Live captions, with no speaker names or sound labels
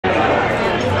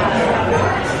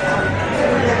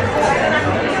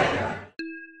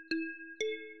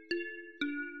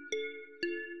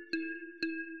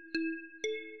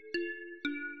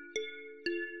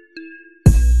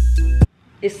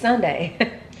It's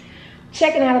Sunday.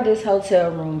 Checking out of this hotel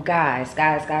room, guys.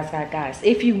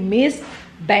 If you missed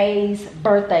Bay's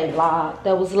birthday vlog,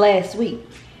 that was last week,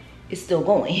 it's still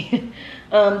going.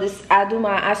 I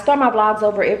start my vlogs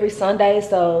over every Sunday,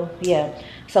 so yeah.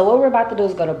 So what we're about to do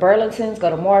is go to Burlington's, go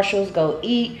to Marshall's, go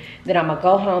eat. Then I'm gonna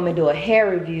go home and do a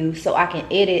hair review so I can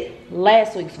edit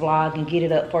last week's vlog and get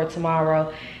it up for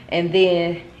tomorrow. And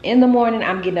then in the morning,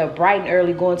 I'm getting up bright and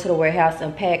early, going to the warehouse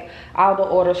and pack all the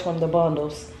orders from the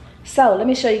bundles. So let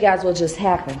me show you guys what just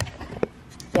happened.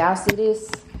 Y'all see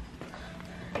this?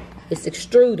 It's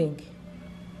extruding.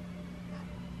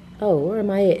 Oh, where am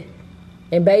I at?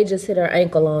 And Bay just hit her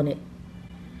ankle on it.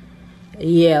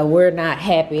 Yeah, we're not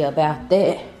happy about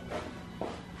that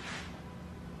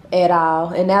at all.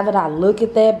 And now that I look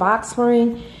at that box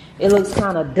spring, it looks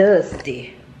kind of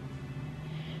dusty.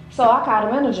 So I called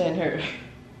the manager in here.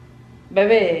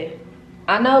 Baby,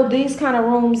 I know these kind of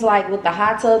rooms, like with the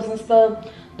hot tubs and stuff,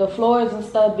 the floors and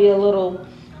stuff be a little,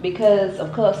 because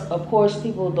of course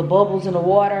people, the bubbles in the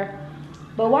water.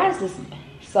 But why is this?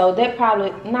 So that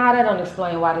probably, nah, that don't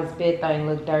explain why this bed thing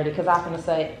look dirty. Because I'm gonna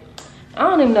say, I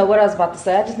don't even know what I was about to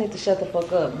say. I just need to shut the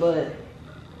fuck up. But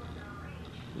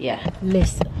yeah,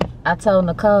 listen, I told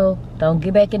Nicole, don't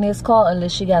get back in this car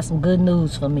unless she got some good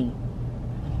news for me.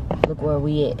 Look where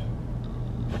we at.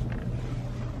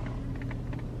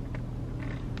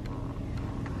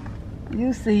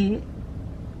 You see it.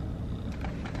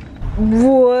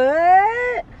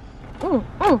 What?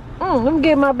 Let me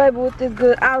get my baby with this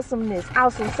good awesomeness.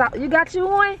 Awesome. You got you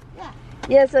one? Yeah.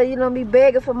 Yeah, so you don't be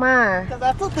begging for mine. Because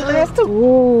I took the last two.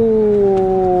 Ooh.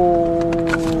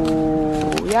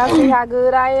 Y'all see how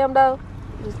good I am, though?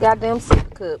 This goddamn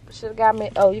sip cup. Should have got me.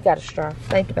 Oh, you got a straw.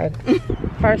 Thank you, baby.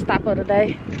 First stop of the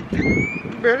day.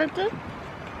 Burlington?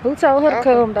 Who told her to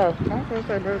come, though?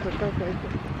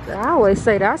 I always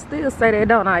say that. I still say that,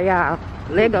 don't I, y'all?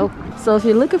 Let go. So if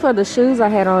you're looking for the shoes I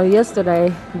had on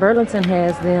yesterday, Burlington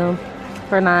has them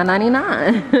for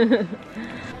 $9.99.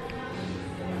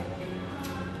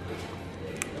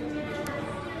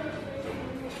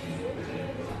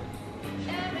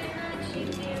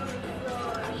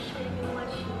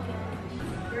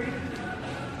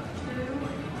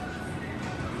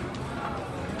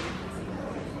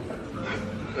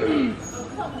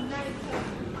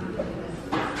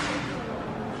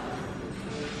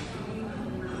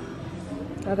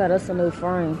 I got us a new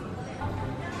frame.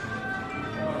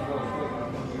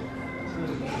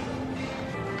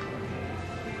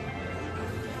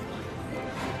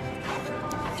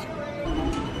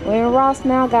 We're in Ross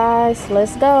now, guys.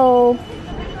 Let's go.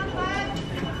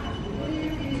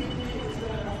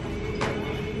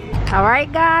 All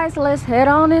right, guys, let's head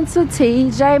on into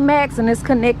TJ Maxx, and it's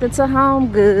connected to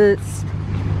Home Goods.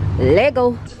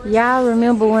 Lego. Y'all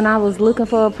remember when I was looking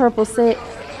for a purple set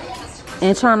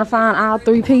and trying to find all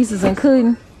 3 pieces and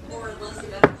couldn't?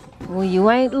 When you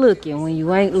ain't looking, when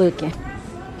you ain't looking.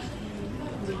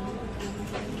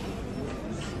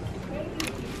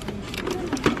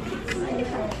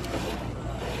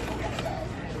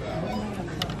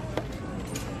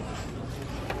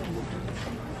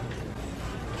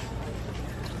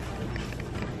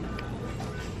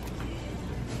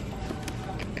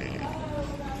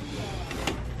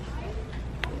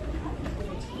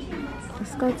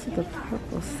 Let's go to the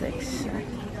purple section.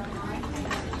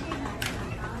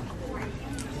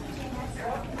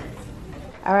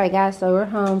 All right, guys, so we're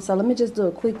home. So let me just do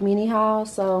a quick mini haul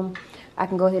so I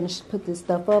can go ahead and put this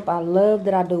stuff up. I love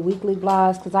that I do weekly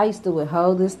vlogs because I used to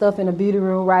withhold this stuff in the beauty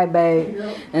room, right, babe?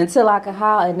 Yep. Until I could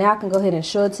haul, and now I can go ahead and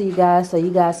show it to you guys so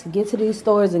you guys can get to these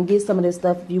stores and get some of this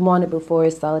stuff if you want it before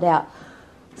it's sold out.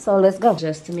 So let's go.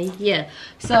 Just to me, yeah.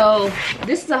 So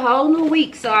this is a whole new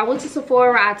week. So I went to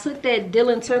Sephora. I took that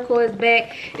Dylan turquoise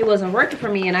back. It wasn't working for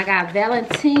me, and I got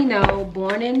Valentino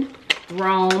Born in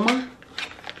Rome.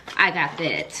 I got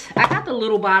that. I got the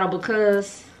little bottle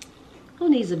because who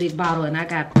needs a big bottle? And I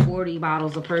got 40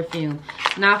 bottles of perfume.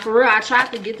 Now for real, I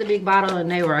tried to get the big bottle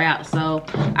and they were out. So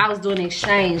I was doing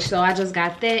exchange. So I just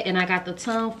got that, and I got the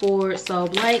Tom Ford So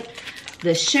Blank.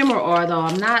 The shimmer oil, though,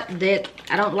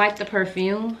 I don't like the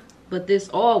perfume, but this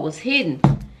oil was hidden,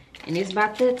 and it's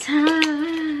about that time.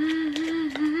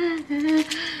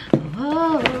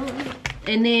 Oh.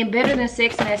 And then Better Than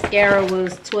Sex mascara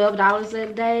was $12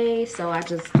 a day, so I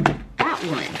just got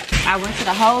one. I went to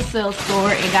the wholesale store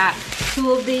and got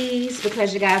 2 of these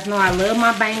because you guys know I love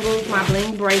my bangles, my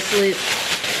bling bracelet,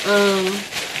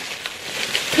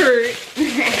 Kurt.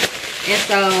 And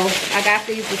so I got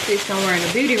these to sit somewhere in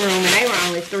the beauty room, and they were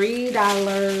only $3.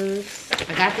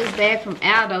 I got this bag from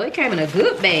Aldo. It came in a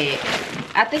good bag.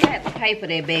 I think I had to pay for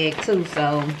that bag too,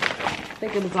 so I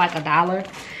think it was like $1.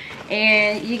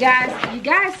 And you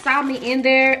guys saw me in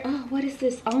there. Oh, what is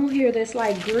this on here that's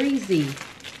like greasy?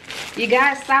 You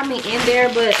guys saw me in there,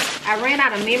 but I ran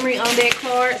out of memory on that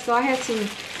card, so I had to,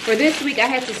 for this week, I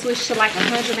had to switch to like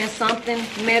 100 and something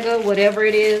mega, whatever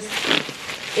it is.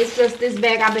 It's just this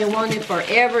bag I've been wanting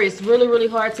forever. It's really, really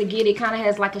hard to get. It kind of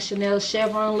has like a Chanel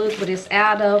chevron look, but it's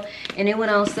Aldo, and it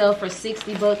went on sale for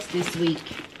 60 bucks this week.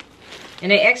 And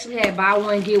they actually had buy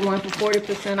one, get one for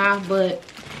 40% off, but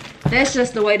that's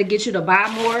just the way to get you to buy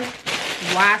more.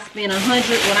 Why spend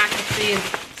 100 when I can spend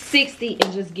 60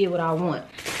 and just get what I want?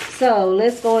 So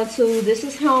let's go into, this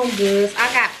is Home Goods.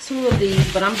 I got 2 of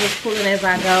these, but I'm just pulling as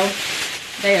I go.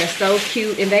 They are so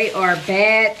cute, and they are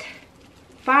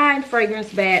fine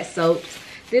fragrance bath soaps.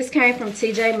 This came from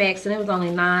TJ Maxx, and it was only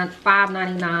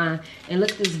 $5.99. And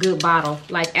look at this good bottle.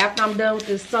 Like, after I'm done with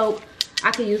this soap,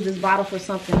 I could use this bottle for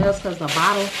something else, because the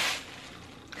bottle,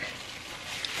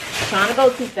 trying to go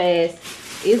too fast,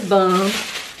 it's bummed.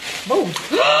 Boom.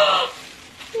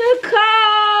 Nicole!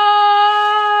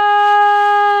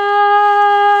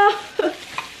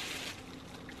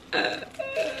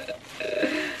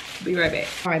 Be right back.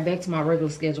 All right, back to my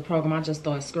regular schedule program. I just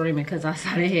started screaming because I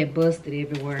saw they had busted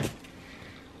everywhere.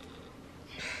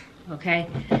 Okay,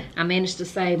 I managed to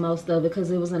save most of it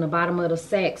because it was in the bottom of the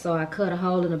sack, so I cut a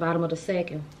hole in the bottom of the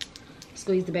sack and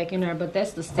squeezed it back in there, but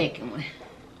that's the second one.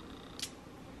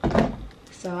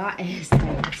 So I asked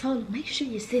her, I told her, make sure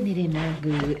you're sitting it in there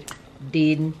good.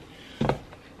 Didn't.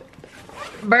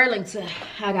 Burlington,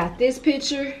 I got this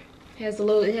picture. It has a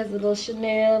little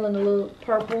Chanel and a little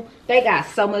purple. They got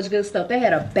so much good stuff. They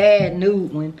had a bad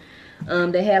nude one.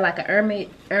 They had like a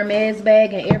Hermes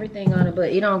bag and everything on it, but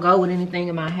it don't go with anything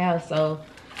in my house, so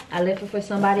I left it for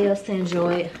somebody else to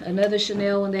enjoy it. Another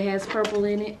Chanel one that has purple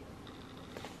in it.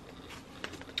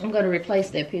 I'm gonna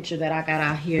replace that picture that I got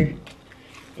out here.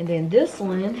 And then this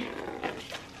one,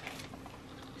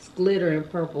 it's glitter and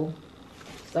purple.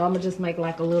 So I'm gonna just make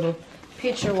like a little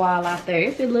picture while out there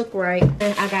if it look right.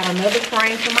 And I got another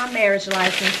frame for my marriage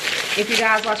license. If you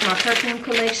guys watch my perfume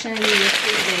collection, you will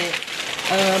see that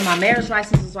my marriage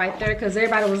license is right there, because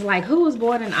everybody was like, who was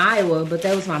born in Iowa? But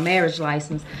that was my marriage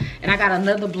license. And I got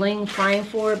another bling frame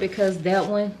for it because that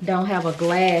one don't have a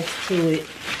glass to it.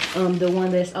 The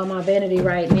one that's on my vanity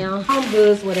right now, Home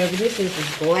Goods, whatever this is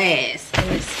glass, and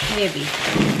it's heavy.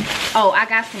 Oh, I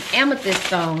got some amethyst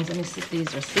stones. Let me sit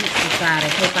these receipts aside in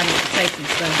case I need to take some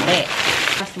stuff back.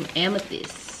 Got some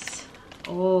amethysts.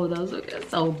 Oh, those are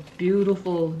so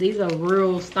beautiful. These are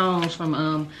real stones from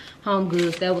Home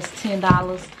Goods. That was $10.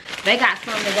 They got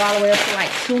some that go all the way up to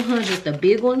like 200, the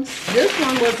big ones. This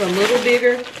one was a little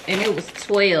bigger, and it was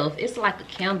 $12. It's like a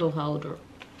candle holder.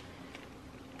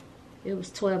 It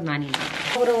was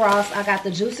 $12.99. Over to Ross, I got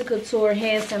the Juicy Couture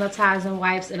hand sanitizing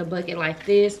wipes in a bucket like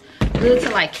this. Good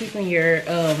to like keep in your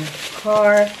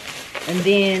car. And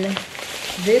then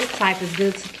this type is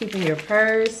good to keep in your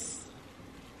purse.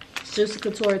 Juicy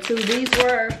Couture too. These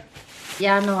were,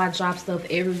 y'all know I drop stuff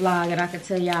every vlog, and I can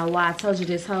tell y'all why. I told you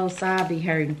this whole side be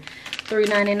hurting.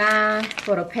 $3.99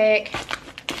 for the pack.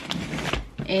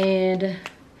 And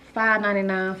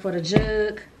 $5.99 for the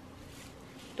jug.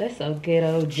 That's so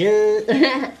ghetto jug.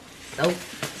 So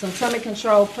some tummy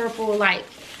control purple like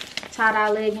tie-dye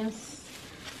leggings.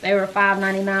 They were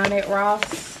 $5.99 at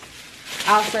Ross.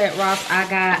 Also at Ross, I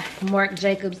got Marc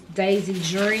Jacobs Daisy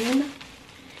Dream,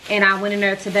 and I went in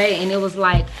there today and it was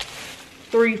like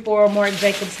 3-4 Marc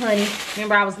Jacobs honey.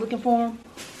 Remember I was looking for them?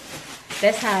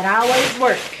 That's how it always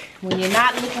works. When you're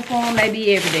not looking for them, they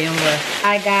be every damn where.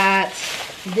 I got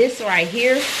this right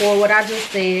here for what I just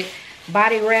said.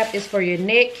 Body wrap is for your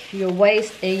neck, your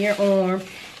waist, and your arm.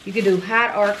 You can do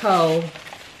hot or cold.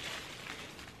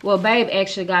 Well, babe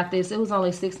actually got this. It was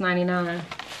only $6.99.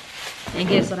 And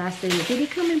guess what I said? Did it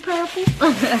come in purple?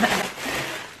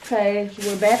 Okay,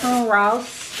 we're back on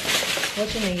Ross.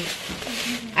 What you need?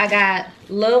 I got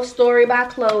Love Story by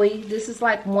Chloe. This is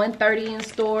like $130 in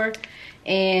store.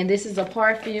 And this is a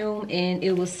perfume, and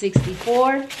it was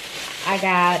 $64. I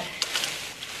got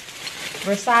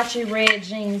Versace Red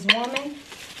Jeans Woman.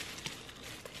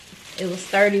 It was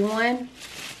 $31.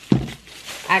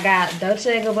 I got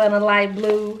Dolce & Gabbana Light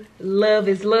Blue, Love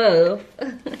is Love.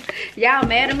 Y'all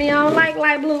mad at me? I don't like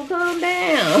light blue. Calm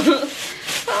down.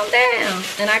 Calm down.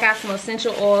 And I got some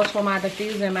essential oils for my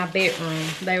diffuser in my bedroom.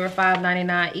 They were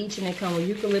 $5.99 each, and they come with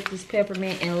eucalyptus,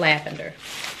 peppermint, and lavender.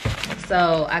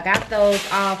 So I got those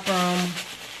all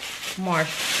from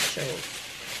Marshalls.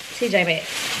 TJ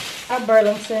Maxx. At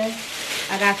Burlington,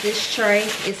 I got this tray.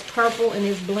 It's purple and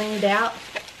it's blinged out.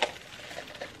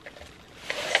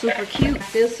 Super cute.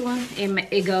 This one,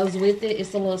 it goes with it.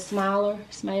 It's a little smaller.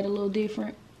 It's made a little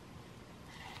different.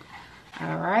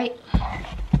 All right.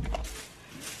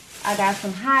 I got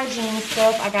some hygiene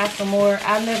stuff. I got some more.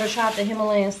 I've never tried the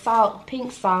Himalayan salt,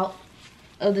 pink salt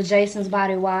of the Jason's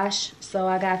body wash. So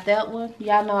I got that one.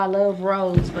 Y'all know I love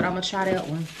rose, but I'm gonna try that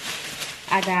one.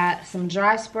 I got some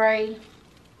dry spray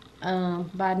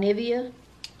by Nivea.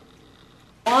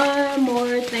 One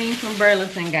more thing from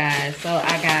Burlington, guys. So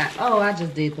I got, oh, I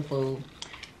just did the food.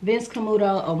 Vince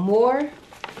Camuto Amore.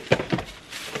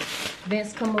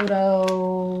 Vince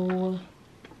Camuto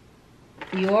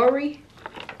Fiori.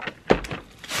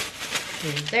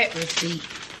 Here's that receipt.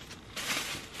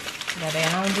 But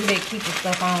I don't do that keeping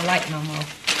stuff I don't like no more.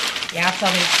 Y'all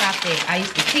told me to stop that. I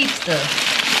used to keep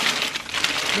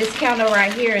stuff. This candle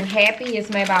right here in Happy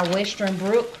is made by Western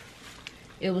Brook.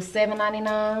 It was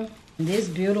 $7.99. This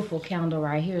beautiful candle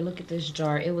right here, look at this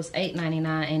jar. It was $8.99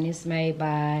 and it's made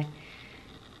by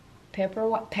Paper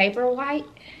White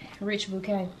Rich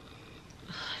Bouquet.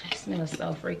 Oh, that smells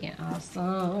so freaking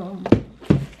awesome.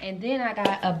 And then I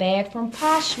got a bag from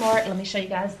Poshmark. Let me show you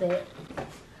guys that.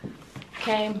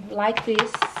 Came like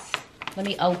this. Let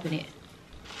me open it.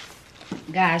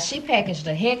 Guys, she packaged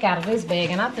the heck out of this bag,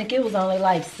 and I think it was only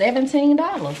like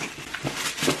 $17.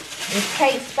 It's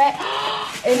Kate's bag.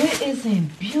 And it is in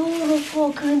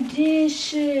beautiful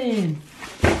condition.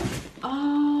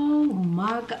 Oh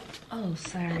my God. Oh,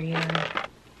 sorry, y'all.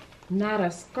 Not a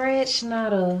scratch,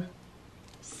 not a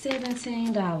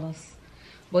 $17.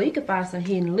 Well, you can find some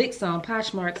hidden licks on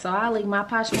Poshmark, so I'll leave my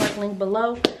Poshmark link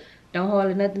below. Don't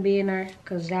hardly nothing be in there,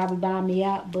 because y'all be buying me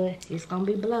out, but it's going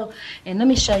to be below. And let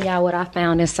me show y'all what I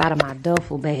found inside of my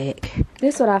duffel bag.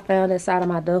 This is what I found inside of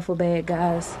my duffel bag,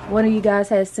 guys. One of you guys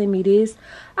had sent me this.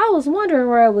 I was wondering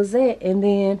where it was at, and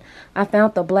then I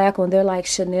found the black one. They're like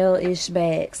Chanel-ish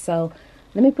bags, so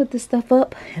let me put this stuff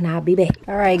up, and I'll be back.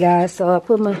 All right, guys, so I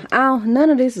put my... none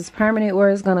of this is permanent where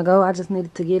it's going to go. I just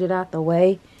needed to get it out the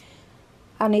way.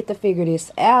 I need to figure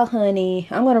this out, honey.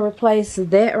 I'm going to replace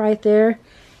that right there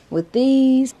with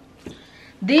these.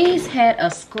 These had a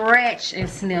scratch and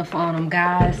sniff on them,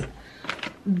 guys.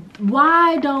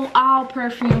 Why don't all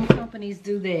perfume companies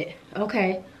do that?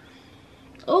 Okay.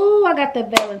 Oh, I got the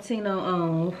Valentino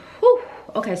on. Whew.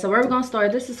 Okay, so where we're going to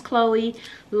start. This is Chloe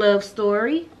Love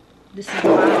Story. This is the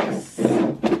box.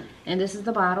 And this is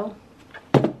the bottle.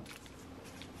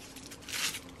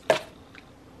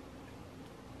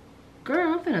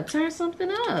 Girl, I'm finna turn something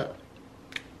up.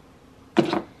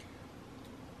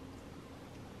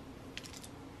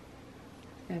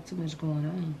 Got too much going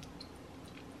on.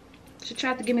 She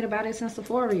tried to give me the body since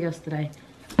Sephora yesterday.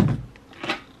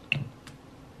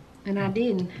 And I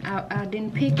didn't. I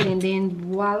didn't pick it, and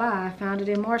then voila, I found it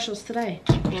in Marshall's today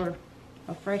for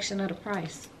a fraction of the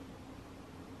price.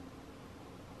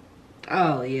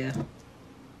 Oh yeah.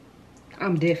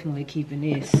 I'm definitely keeping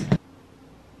this.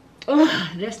 Oh,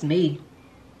 that's me.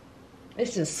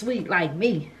 It's just sweet like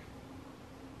me.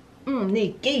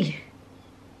 Nikki.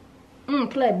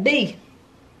 Plat B.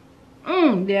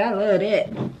 Yeah, I love that.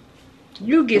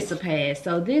 You get surpassed.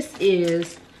 So this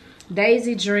is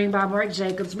Daisy Dream by Marc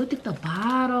Jacobs. Look at the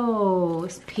bottle.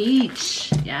 It's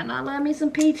peach. Y'all know I love me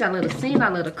some peach. I love the scent. I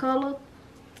love the color.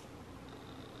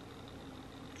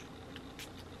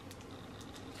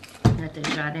 Let that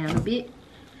dry down a bit.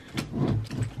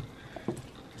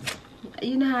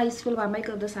 You know how I used to feel about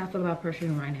makeup? That's how I feel about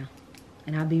perfume right now.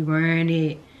 And I be wearing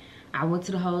it. I went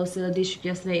to the wholesale district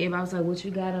yesterday. Everybody was like, what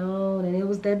you got on? And it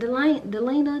was that DeLana.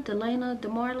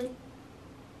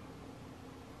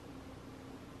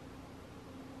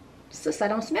 Sis, I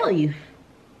don't smell you.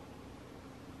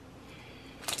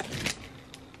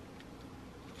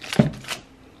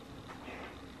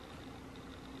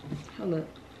 Hold up.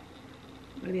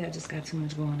 Maybe I just got too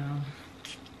much going on.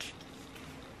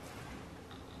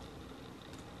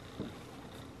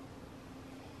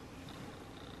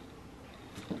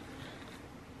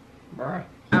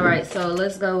 Alright, so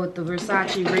let's go with the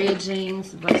Versace red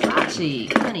jeans.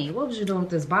 Versace, honey, what was you doing with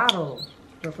this bottle?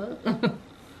 The fuck?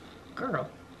 Girl.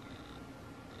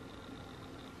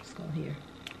 Let's go here.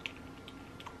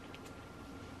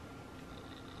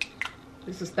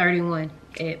 This was 31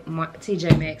 at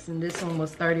TJ Maxx, and this one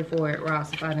was 34 at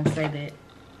Ross, if I didn't say that.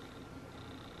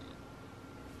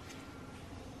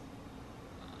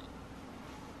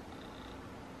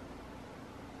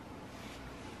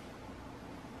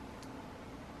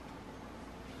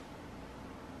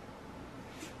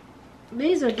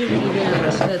 These are giving you very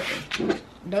much nothing.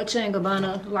 Dolce &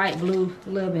 Gabbana, light blue,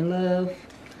 Love and Love.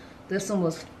 This one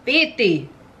was 50.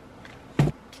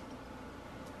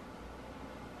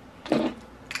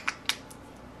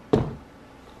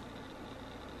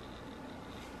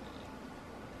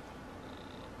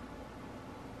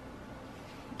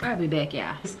 I'll be back,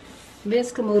 y'all.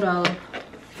 Miss Camuto.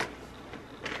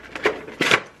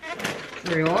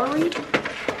 Pylori.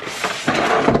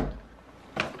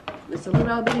 It's a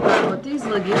little bitty bottle, but these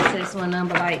little gift sets went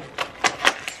number like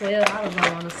 $12,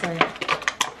 I want to say.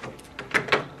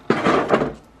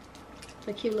 It's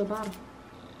a cute little bottle.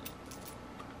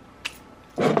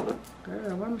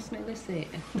 Girl, where my smell this at?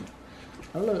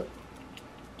 Oh, look.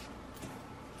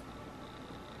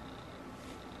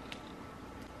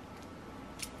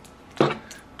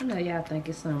 I know y'all think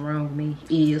it's something wrong with me.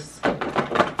 Is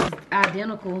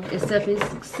identical, except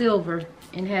it's silver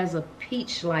and has a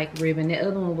peach-like ribbon. The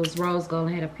other one was rose gold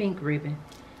and had a pink ribbon.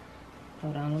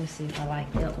 Hold on, let me see if I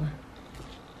like that one.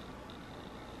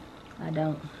 I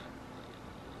don't.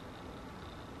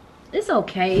 It's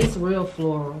okay. It's real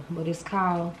floral, but it's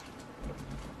called.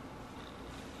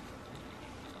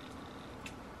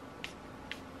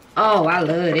 Oh, I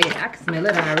love it. I can smell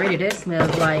it already. That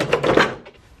smells like.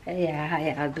 Hey, how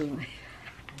y'all doing?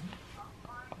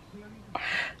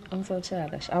 I'm so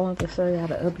childish. I want to show y'all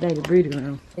the updated beauty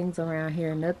room. Things around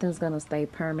here, nothing's gonna stay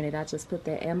permanent. I just put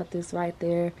that amethyst right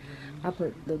there. I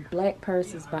put the black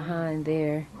purses behind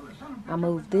there. I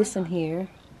moved this in here.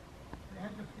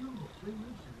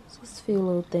 Just a few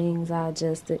little things I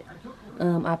adjusted.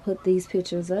 I put these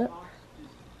pictures up.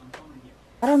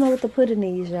 I don't know what to put in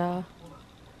these, y'all.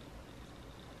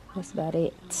 That's about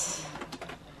it.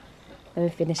 Let me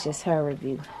finish this hair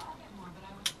review.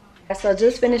 So I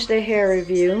just finished the hair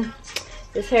review.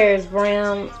 This hair is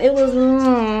brown. It was,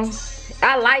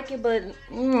 I like it, but,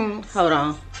 hold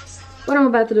on. What I'm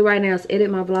about to do right now is edit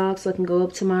my vlog so I can go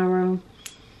up tomorrow.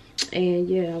 And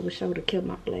yeah, I wish I would have kept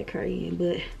my black hair in,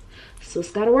 but so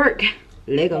it's gotta work.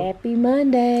 Lego. Happy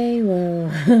Monday.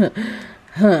 Well,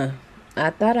 I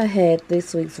thought I had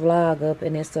this week's vlog up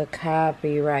and it's a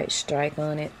copyright strike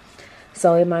on it.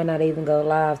 So it might not even go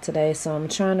live today. So I'm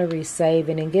trying to resave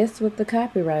it. And guess what the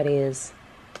copyright is?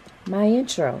 My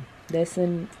intro. That's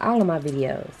in all of my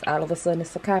videos. All of a sudden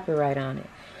it's a copyright on it.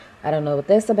 I don't know what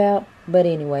that's about. But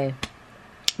anyway,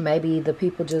 maybe the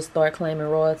people just start claiming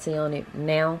royalty on it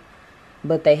now.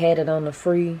 But they had it on the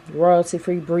free,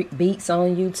 royalty-free beats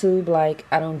on YouTube. Like,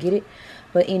 I don't get it.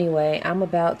 But anyway, I'm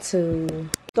about to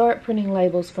start printing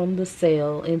labels from the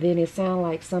sale. And then it sounded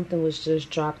like something was just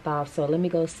dropped off. So let me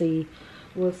go see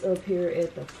what's up here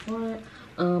at the front.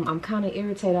 I'm kind of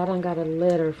irritated. I done got a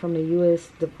letter from the U.S.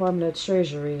 Department of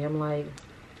Treasury. I'm like,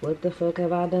 what the fuck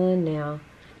have I done now?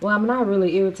 Well, I'm not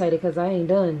really irritated because I ain't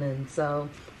done nothing. So,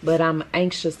 but I'm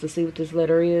anxious to see what this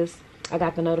letter is. I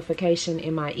got the notification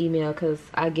in my email because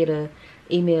I get a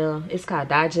email. It's called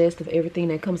Digest of everything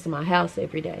that comes to my house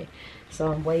every day.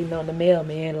 So I'm waiting on the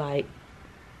mailman, like,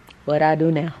 what I do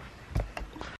now.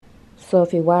 So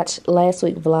if you watched last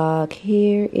week's vlog,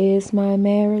 here is my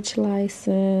marriage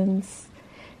license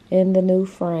in the new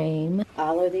frame.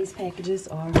 All of these packages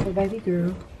are for baby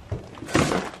girl.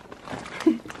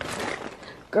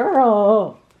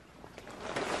 Girl.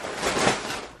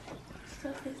 What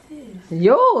stuff is this?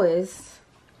 Yours.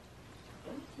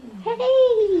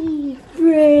 Hey,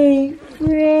 Frey,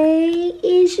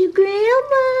 it's your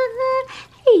grandma.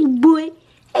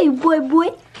 Hey,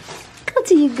 boy, come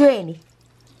to your granny.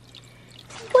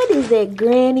 What is that,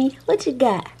 granny? What you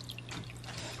got?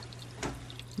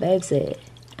 Babe said,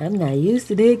 I'm not used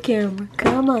to that camera.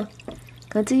 Come on,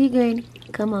 come to your granny.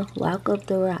 Come on, walk up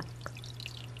the rock.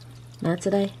 Not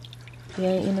today. You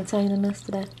ain't entertaining us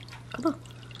today.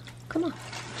 Come on.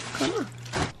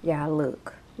 Y'all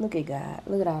look. Look at God.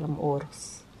 Look at all them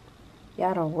orders.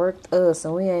 Y'all done worked us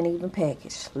and we ain't even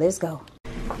packaged. Let's go.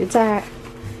 You tired?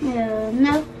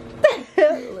 No.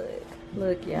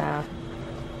 Look, y'all.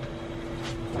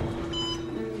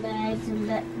 Bags and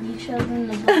that. You show them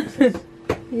the boxes.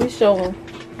 You show them.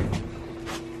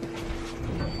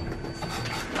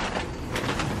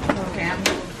 Okay,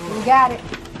 You got it.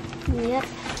 Yep.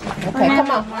 Okay, come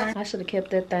on. I should have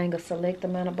kept that thing a select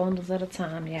amount of bundles at a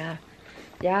time, y'all.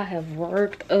 Y'all have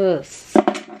worked us.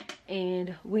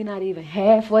 And we're not even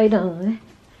halfway done.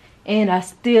 And I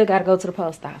still got to go to the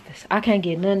post office. I can't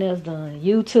get nothing else done.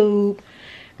 YouTube.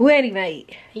 We ain't even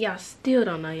ate. Y'all still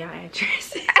don't know y'all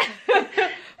address.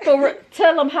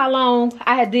 Tell them how long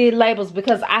I had did labels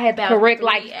because I had to correct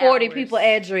like 40 people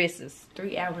addresses.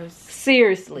 3 hours.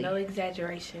 Seriously. No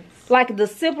exaggerations. Like the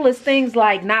simplest things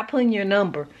like not putting your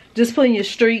number. Just putting your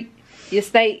street, your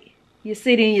state, your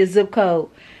city, and your zip code.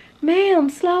 Ma'am,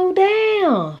 slow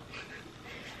down.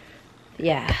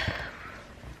 Yeah.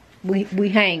 We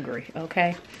hangry,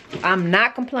 okay? I'm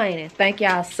not complaining. Thank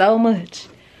y'all so much.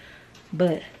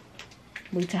 But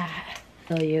we tired.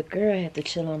 So your girl had to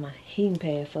chill on my heating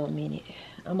pad for a minute.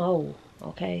 I'm old,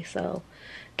 okay? So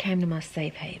came to my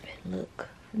safe haven. Look.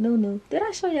 No. Did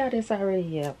I show y'all this already?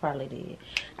 Yeah, I probably did.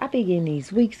 I be getting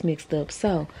these weeks mixed up.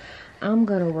 So I'm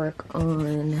gonna work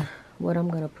on what I'm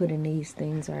gonna put in these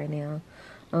things right now.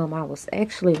 I was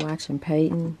actually watching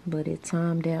Peyton, but it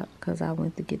timed out because I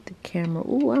went to get the camera.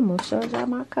 Ooh, I'm gonna show y'all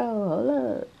my code.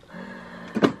 Hold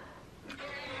up.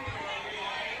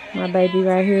 My baby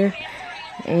right here.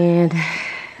 And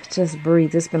just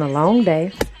breathe. It's been a long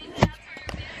day.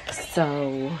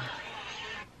 So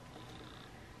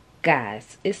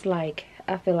guys, it's like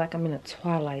I feel like I'm in a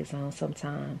twilight zone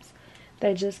sometimes.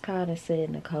 They just called and said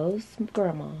Nicole's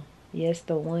grandma, yes,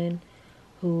 the one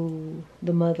who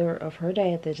the mother of her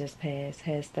dad that just passed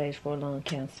has stage 4 lung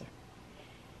cancer,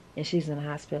 and she's in the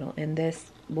hospital, and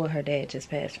that's what her dad just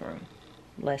passed from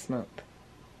last month.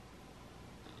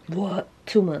 What?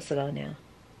 2 months ago now.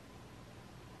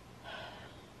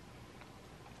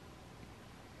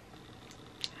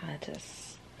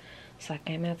 So I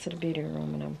came out to the beauty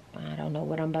room, and I don't know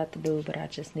what I'm about to do, but I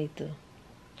just need to,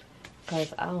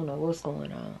 because I don't know what's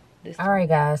going on. Alright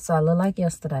guys, so I look like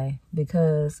yesterday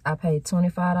because I paid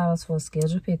 $25 for a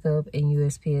scheduled pickup and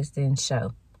USPS didn't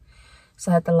show.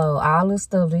 So I had to load all this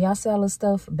stuff. Do y'all see all this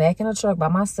stuff back in the truck by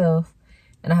myself?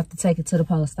 And I have to take it to the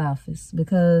post office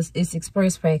because it's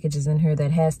express packages in here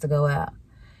that has to go out.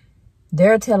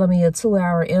 They're telling me a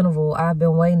 2-hour interval. I've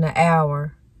been waiting an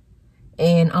hour.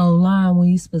 And online, when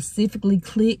you specifically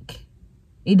click,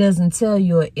 it doesn't tell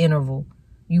you an interval.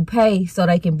 You pay so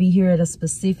they can be here at a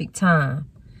specific time.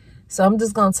 So I'm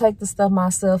just going to take the stuff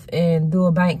myself and do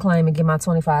a bank claim and get my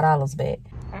 $25 back.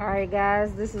 All right,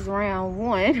 guys, this is round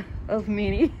 1 of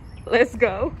mini. Let's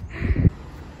go.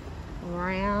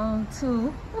 Round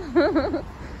 2.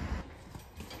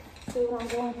 See what I'm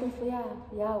going through for y'all?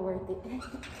 Y'all worth it.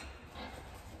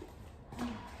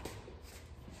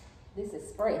 This is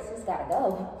express. It's got to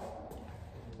go.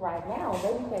 Right now,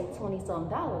 they pay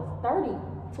 $20-something,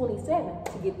 $30,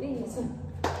 $27 to get these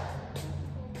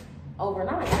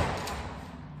overnight.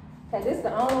 Cause this is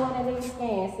the only one that they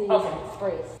scan. See, it's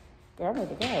express. Girl, I need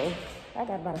to go. I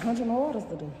got about 100 more orders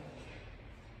to do.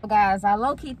 Guys, I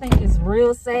low-key think it's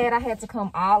real sad I had to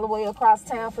come all the way across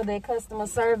town for their customer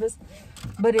service,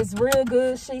 but it's real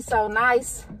good. She's so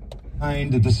nice.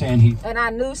 The sand heat. And I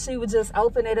knew she would just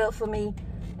open it up for me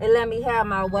and let me have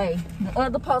my way. The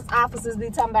other post offices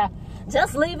be talking about,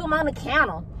 just leave them on the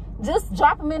counter. Just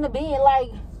drop them in the bin.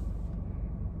 Like,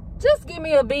 just give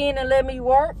me a bin and let me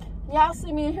work. Y'all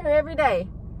see me in here every day.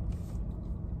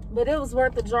 But it was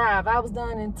worth the drive. I was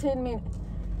done in 10 minutes,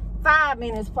 5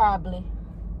 minutes probably.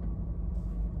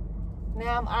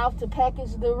 Now I'm off to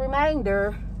package the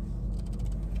remainder.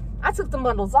 I took the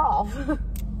bundles off.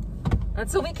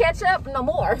 Until we catch up, no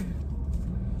more.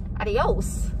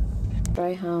 Adios.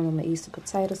 Right home, I'm gonna eat some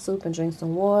potato soup and drink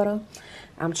some water.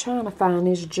 I'm trying to find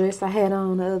this dress I had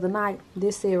on the other night.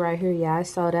 This it right here, yeah. I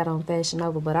saw that on Fashion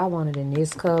Nova, but I wanted in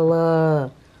this color.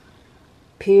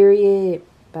 Period.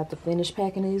 About to finish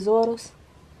packing these orders.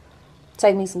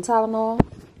 Take me some Tylenol.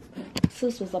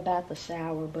 Sis was about to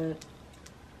shower, but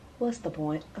what's the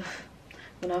point?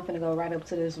 When I'm gonna go right up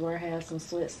to this warehouse and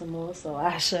sweat some more, so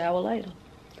I'll shower later.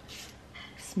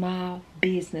 Small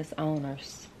business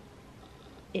owners.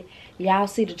 Y'all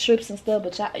see the trips and stuff,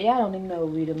 but y'all don't even know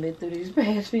what we done been through these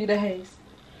past few days.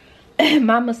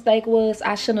 My mistake was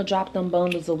I shouldn't have dropped them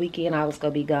bundles a weekend I was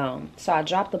gonna be gone. So I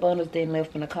dropped the bundles, then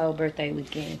left for Nicole's birthday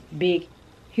weekend. Big,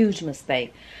 huge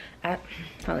mistake. Hold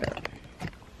up.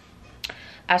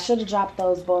 I should have dropped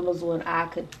those bundles when I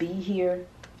could be here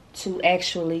to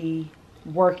actually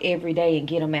work every day and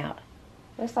get them out.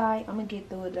 That's all right. I'm gonna get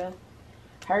through it though.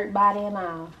 Hurt body and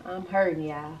all. I'm hurting,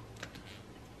 y'all.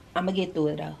 I'm gonna get through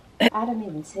it though. I didn't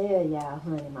even tell y'all,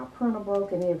 honey. My printer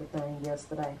broke and everything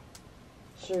yesterday.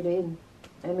 Sure didn't.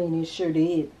 I mean, it sure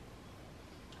did.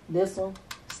 This one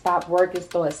stopped working,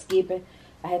 started skipping.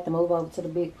 I had to move over to the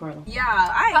big printer. Yeah,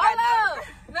 I ain't got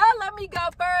no. No, let me go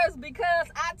first because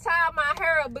I tied my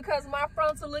hair up because my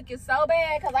frontal looking so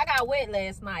bad because I got wet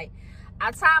last night.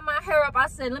 I tied my hair up. I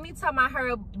said, let me tie my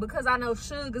hair up because I know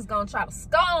Sugar's gonna try to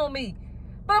stone me.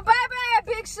 But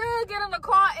baby, Big Sugar get in the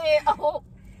car and oh.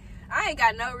 I ain't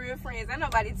got no real friends. Ain't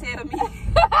nobody tell me.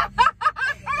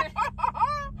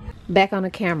 Back on the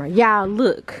camera. Y'all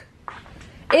look.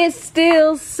 It's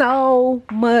still so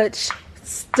much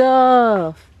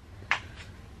stuff.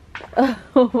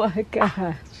 Oh my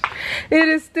gosh. It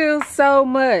is still so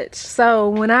much. So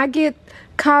when I get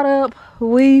caught up,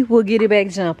 we will get it back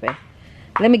jumping.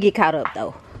 Let me get caught up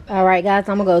though. All right guys,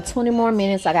 I'm gonna go 20 more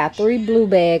minutes. I got 3 blue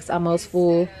bags almost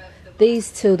full.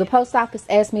 These 2, the post office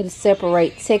asked me to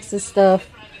separate Texas stuff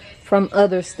from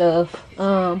other stuff.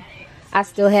 I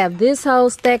still have this whole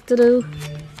stack to do.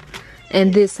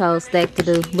 and this whole stack to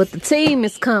do. But the team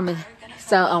is coming.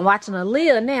 So I'm watching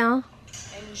Aaliyah now.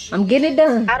 I'm getting it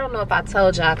done. I don't know if I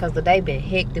told y'all because the day been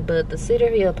hectic, but the Cedar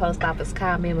Hill post office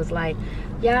called me and was like,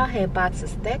 y'all had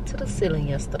boxes stacked to the ceiling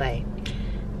yesterday.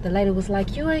 The lady was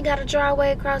like, you ain't got to drive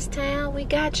way across town. We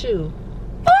got you.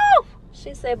 Woo!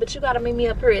 She said, but you got to meet me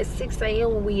up here at 6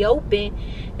 a.m. when we open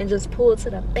and just pull to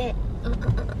the back.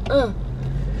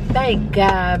 Thank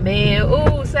God, man.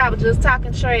 Ooh, so I was just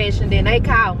talking trash and then they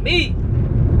called me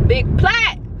Big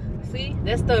Plat. See,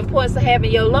 that's the importance of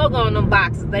having your logo on them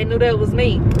boxes. They knew that was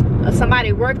me. Or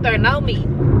somebody worked there know me.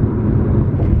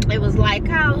 It was like,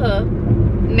 call her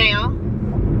now.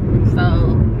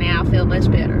 So now I feel much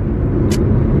better.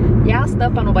 Y'all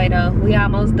stuff on the way though. We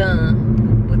almost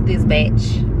done with this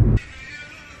batch.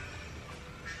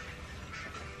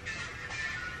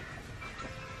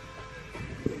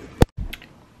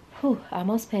 Whew, I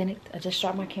almost panicked. I just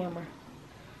dropped my camera.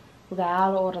 We got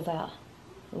all the orders out.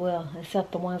 Well,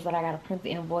 except the ones that I gotta print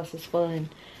the invoices for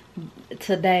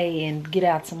today and get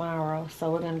out tomorrow. So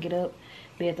we're gonna get up,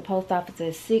 be at the post office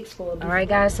at 6 for. All right,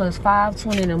 guys. So it's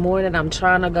 5:20 in the morning. I'm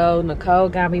trying to go. Nicole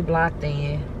got me blocked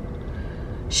in.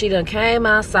 She done came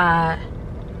outside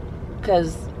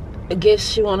because I guess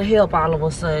she want to help all of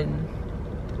a sudden.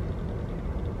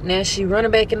 Now she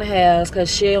running back in the house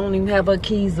because she don't even have her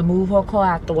keys to move her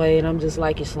car out the way. And I'm just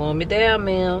like, you're slowing me down,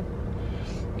 ma'am.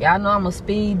 Y'all know I'm a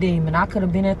speed demon. I could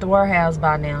have been at the warehouse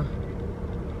by now.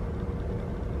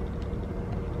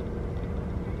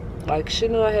 Like, she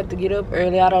knew I had to get up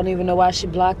early. I don't even know why she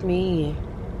blocked me in.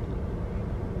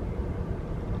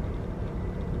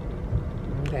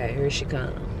 Okay, here she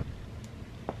comes.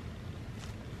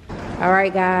 All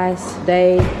right, guys.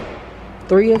 Day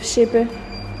 3 of shipping.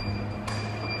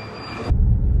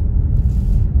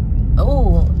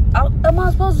 Oh, am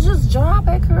I supposed to just drive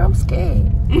back here? I'm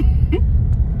scared.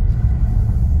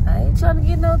 I ain't trying to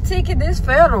get no ticket. This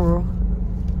federal.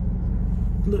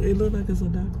 Look, it look like it's a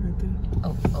dock right there.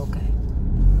 Oh, okay.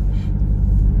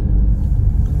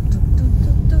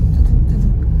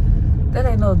 That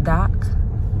ain't no dock.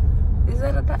 Is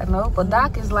that a dock? No, but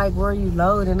dock is like where you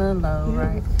load and unload,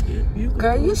 right?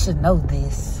 Girl, you should know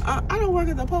this. I don't work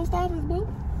at the post office, boo.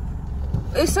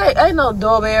 It say ain't no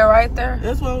doorbell right there.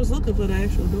 That's why I was looking for the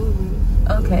actual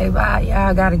doorbell. Okay, bye. Yeah,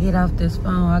 I gotta get off this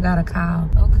phone. I gotta call.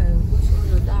 Okay, which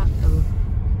one's the dock though?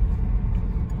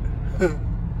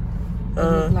 It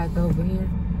look like over here.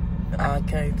 I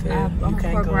can't tell. I'm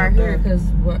gonna park right here because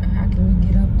how can we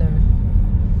get up there?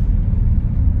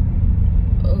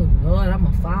 Oh Lord, I'm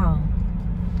gonna fall.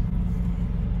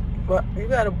 But you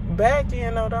got a bag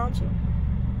in though, don't you?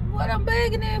 What I'm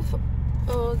bagging in for?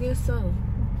 Oh, I guess so.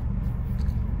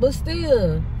 But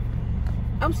still,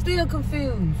 I'm still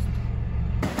confused.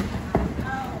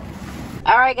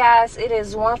 All right, guys, it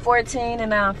is 1:14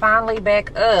 and I'm finally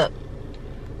back up.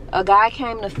 A guy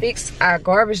came to fix our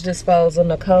garbage disposal.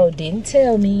 Nicole didn't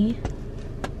tell me.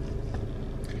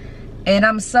 And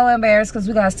I'm so embarrassed because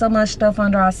we got so much stuff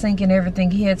under our sink and everything.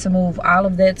 He had to move all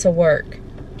of that to work.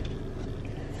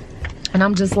 And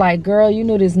I'm just like, girl, you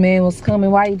knew this man was coming.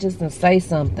 Why you just didn't say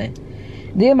something?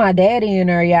 Then my daddy in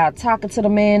there, y'all, talking to the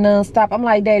man nonstop. I'm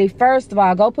like, Daddy, first of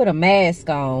all, go put a mask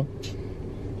on.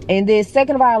 And then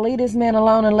second of all, leave this man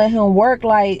alone and let him work.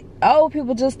 Like, old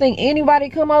people just think anybody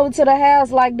come over to the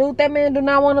house. Like, dude, that man do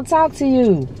not want to talk to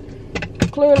you.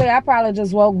 Clearly, I probably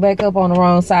just woke back up on the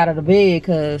wrong side of the bed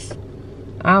because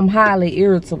I'm highly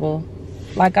irritable.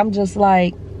 Like, I'm just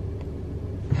like,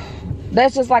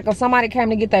 that's just like if somebody came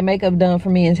to get their makeup done for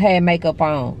me and had makeup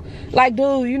on. Like,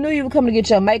 dude, you knew you were coming to get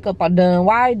your makeup done.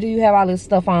 Why do you have all this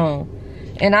stuff on?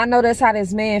 And I know that's how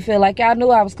this man feel. Like, y'all knew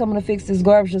I was coming to fix this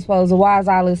garbage disposal. Why is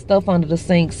all this stuff under the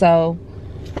sink? So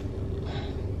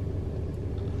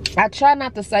I try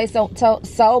not to say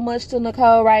so much to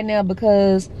Nicole right now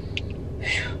because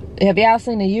have y'all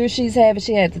seen the year she's having?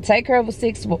 She had to take care of a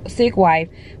sick wife.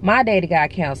 My daddy got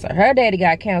cancer. Her daddy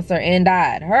got cancer and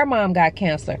died. Her mom got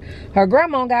cancer. Her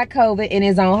grandma got COVID and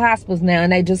is on hospice now.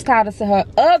 And they just called us to her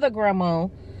other grandma.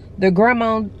 The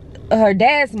grandma, her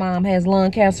dad's mom, has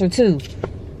lung cancer too.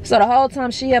 So the whole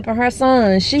time she helping her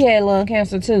son, she had lung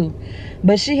cancer too.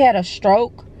 But she had a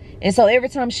stroke. And so every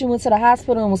time she went to the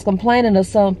hospital and was complaining of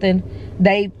something,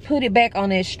 they put it back on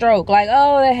that stroke. Like,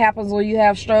 oh, that happens when you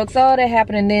have strokes. Oh, that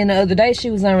happened. And then the other day she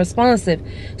was unresponsive.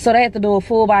 So they had to do a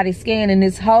full body scan. And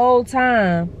this whole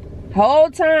time,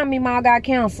 me mom got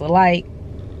cancer. Like,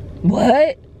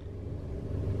 what?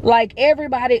 Like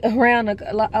everybody around the,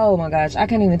 like, oh my gosh, I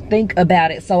can't even think about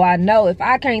it. So I know if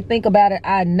I can't think about it,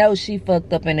 I know she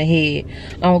fucked up in the head.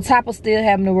 On top of still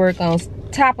having to work, on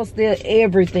top of still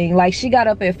everything. Like she got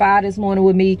up at 5 this morning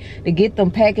with me to get them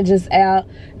packages out,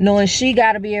 knowing she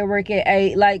got to be at work at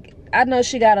 8. Like I know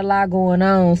she got a lot going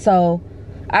on, so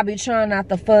I be trying not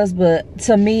to fuss. But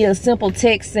to me, a simple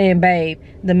text saying, babe,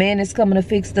 the man is coming to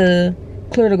fix the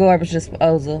clear the garbage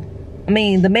disposal. I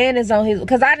mean, the man is on his,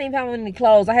 because I didn't have any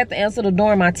clothes. I had to answer the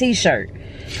door in my t-shirt.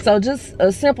 So just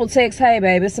a simple text, hey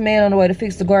babe, it's a man on the way to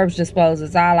fix the garbage disposal.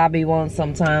 It's all I be wanting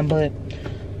sometime. But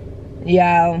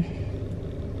yeah,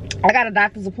 I got a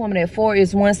doctor's appointment at 4.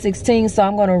 It's 1:16, so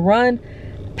I'm gonna run,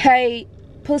 pay,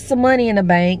 put some money in the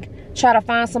bank, try to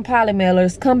find some poly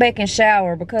mailers, come back and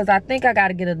shower, because I think I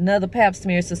gotta get another pap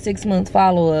smear, so 6 months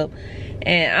follow-up.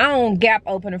 And I don't gap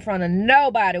open in front of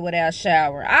nobody without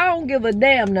shower. I don't give a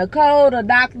damn, Nicole, the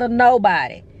doctor,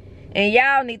 nobody. And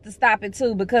y'all need to stop it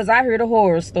too, because I hear the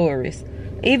horror stories.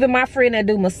 Even my friend that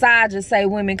do massages say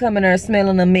women come in there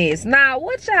smelling a mess. Nah,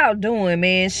 what y'all doing,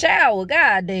 man? Shower,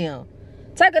 goddamn.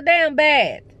 Take a damn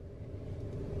bath.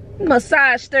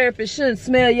 Massage therapist shouldn't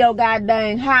smell your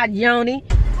goddamn hot yoni.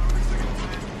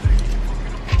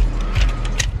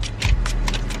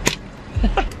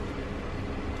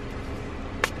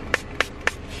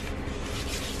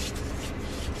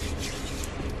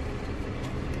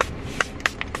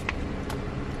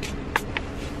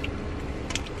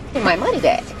 My money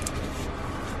back.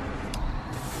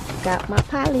 Got my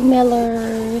poly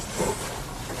millers.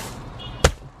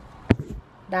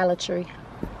 Dollar Tree.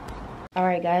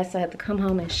 Alright guys, so I had to come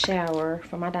home and shower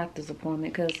for my doctor's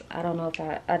appointment, because I don't know if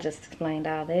I just explained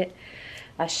all that.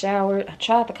 I showered. I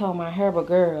tried to comb my hair, but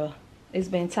girl, it's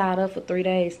been tied up for 3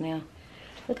 days now.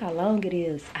 Look how long it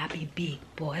is. I be big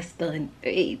boy stunned.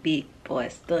 Hey, big boy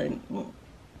stunned.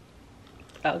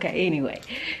 Okay, anyway,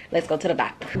 let's go to the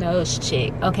doctor. Nose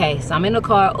check. Okay, so I'm in the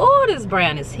car. Oh, this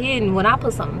brown is hidden. When I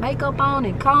put some makeup on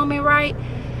and comb it right,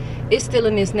 it's still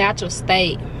in this natural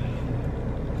state.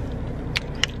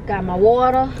 Got my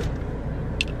water.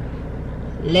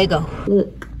 Lego.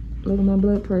 Look at my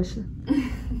blood pressure.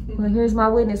 Well, here's my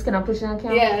witness. Can I push you on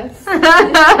camera? Yes.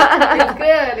 It's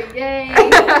good.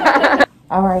 Yay.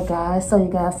 Alright guys, so you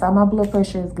guys saw my blood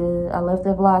pressure is good. I left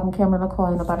that vlogging camera in the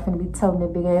car. Nobody finna be toting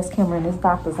that big ass camera in this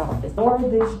doctor's office. I wore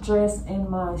this dress in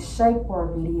my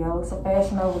Shapewear video. It's a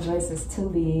Fashion Nova dress, it's too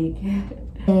big.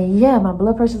 And yeah, my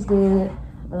blood pressure is good.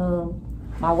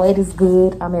 My weight is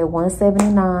good. I'm at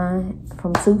 179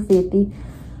 from 250.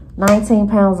 19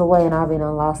 pounds away, and I've been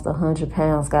lost 100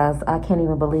 pounds, guys. I can't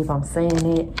even believe I'm saying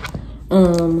it.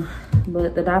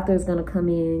 But the doctor is gonna come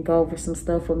in, go over some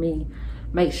stuff with me.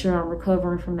 Make sure I'm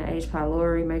recovering from the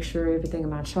Pylori. Make sure everything in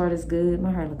my chart is good.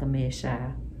 My hair look a mess,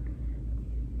 child.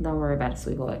 Don't worry about it,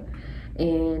 sweetheart.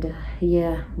 And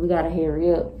yeah, we gotta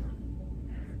hurry up,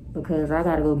 because I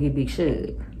gotta go get Big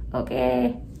Shug.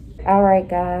 Okay. All right,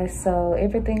 guys. So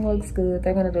everything looks good.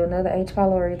 They're gonna do another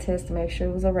Pylori test to make sure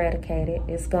it was eradicated.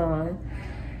 It's gone.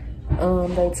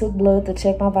 They took blood to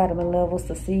check my vitamin levels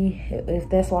to see if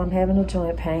that's why I'm having a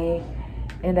joint pain.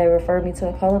 And they referred me to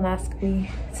a colonoscopy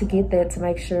to get that, to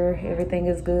make sure everything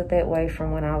is good that way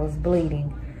from when I was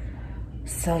bleeding.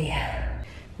 So yeah,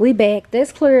 we back.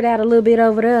 That's cleared out a little bit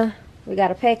over there. We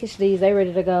gotta package these. They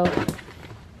ready to go.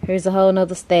 Here's a whole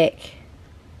nother stack.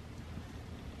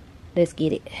 Let's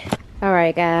get it. All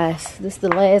right, guys. This is the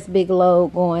last big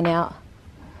load going out.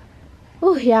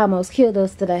 Ooh, y'all almost killed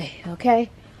us today.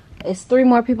 Okay. It's 3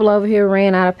 more people over here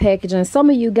ran out of packaging. Some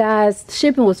of you guys,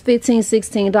 shipping was $15,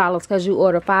 $16 because you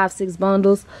ordered 5, 6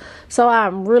 bundles. So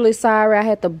I'm really sorry. I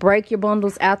had to break your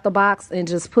bundles out the box and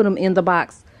just put them in the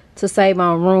box to save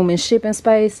on room and shipping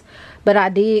space. But I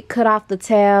did cut off the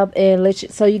tab and let you,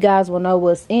 so you guys will know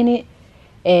what's in it.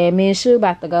 And me and Shu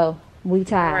about to go. We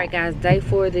tired. All right, guys. Day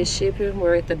 4 of this shipping.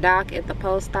 We're at the dock at the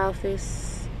post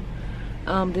office.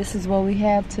 This is what we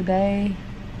have today.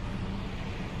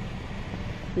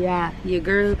 Yeah, your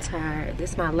girl tired.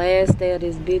 This is my last day of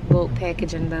this big bulk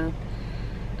packaging though.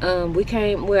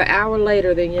 We're an hour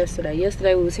later than yesterday.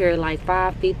 Yesterday we was here at like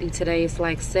 5:50. Today it's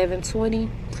like 7:20.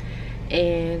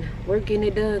 And we're getting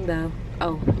it done though.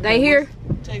 Oh, they here?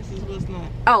 Texas was not.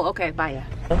 Oh, okay, bye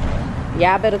y'all.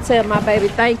 Y'all better tell my baby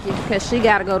thank you, because she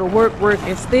gotta go to work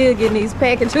and still getting these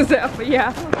packages out for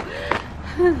y'all.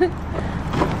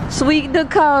 Sweet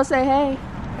Nicole, say hey.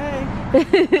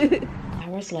 Hey.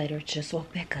 Hours later, just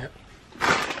woke back up.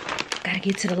 Gotta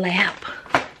get to the lab.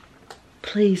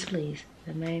 Please, please.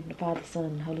 In the name of the Father, Son,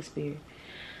 and the Holy Spirit.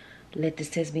 Let this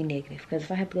test be negative. Because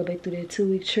if I have to go back through that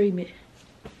 2-week treatment,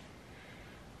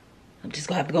 I'm just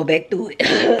gonna have to go back through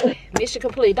it. Mission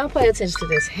complete. Don't pay attention to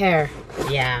this hair.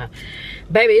 Yeah.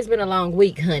 Baby, it's been a long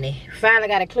week, honey. Finally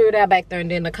got it cleared out back there, and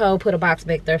then Nicole put a box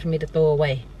back there for me to throw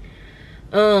away.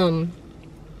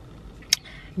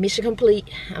 Mission complete.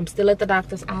 I'm still at the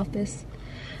doctor's office.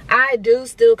 I do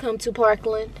still come to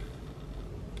Parkland.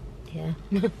 Yeah.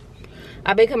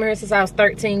 I've been coming here since I was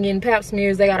 13 getting pap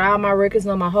smears. They got all my records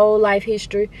on my whole life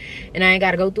history, and I ain't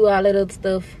got to go through all that other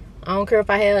stuff. I don't care if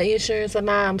I have insurance or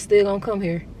not, I'm still gonna come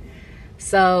here.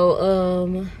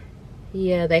 So,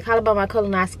 yeah, they called about my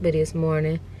colonoscopy this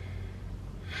morning.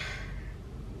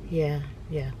 Yeah,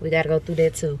 we gotta go through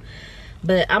that too.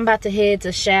 But I'm about to head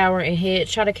to shower and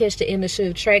try to catch the end of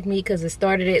shift track meet because it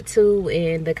started at 2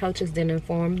 and the coaches didn't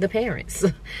inform the parents.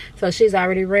 So she's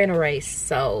already ran a race.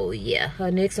 So yeah, her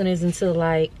next one is until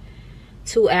like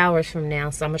 2 hours from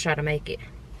now. So I'm gonna try to make it.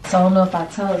 So I don't know if I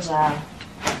told y'all,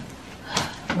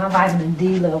 my vitamin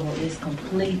D level is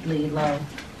completely low.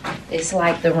 It's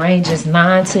like the range is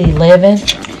 9 to 11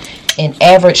 and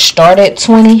average start at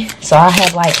 20. So I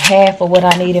have like half of what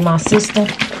I need in my system.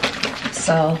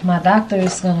 So my doctor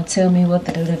is gonna tell me what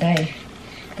to do today,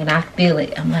 and I feel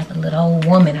it. I'm like a little old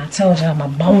woman. I told y'all my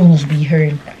bones be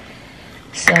hurting.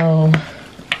 So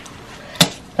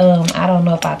I don't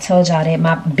know if I told y'all that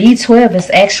my B12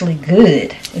 is actually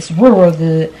good. It's real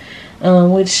good,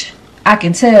 which I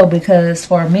can tell because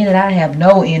for a minute I have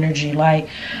no energy. Like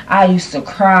I used to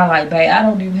cry like, babe, I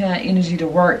don't even have energy to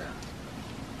work.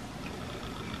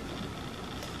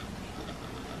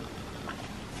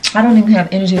 I don't even have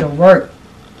energy to work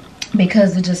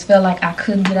because it just felt like I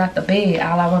couldn't get out the bed.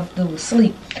 All I wanted to do was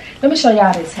sleep. Let me show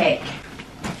y'all this hack.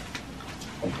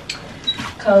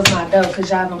 Close my door because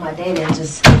y'all know my daddy will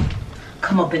just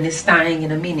come up in this thing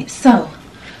in a minute. So,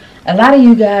 a lot of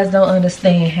you guys don't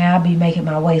understand how I be making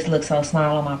my waist look so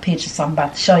small on my pictures. So, I'm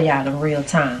about to show y'all in real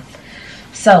time.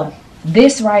 So,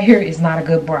 this right here is not a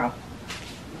good bra.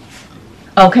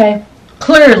 Okay?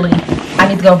 Clearly, I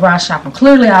need to go bra shopping.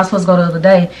 Clearly, I was supposed to go the other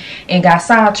day and got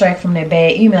sidetracked from that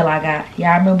bad email I got.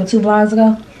 Y'all remember 2 vlogs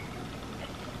ago?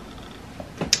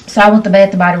 So I went to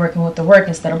Bath & Body Works and went to work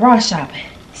instead of bra shopping.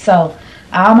 So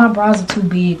all my bras are too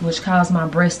big, which caused my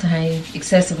breasts to hang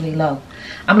excessively low.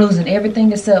 I'm losing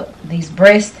everything except these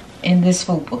breasts and this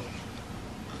fupa.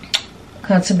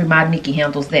 Constantly my Nikki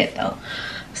handles that though.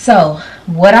 So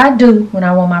what I do when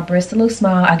I want my breasts to look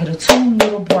small, I get a 2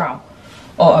 little bra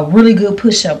or a really good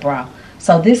push-up bra.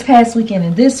 So this past weekend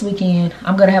and this weekend,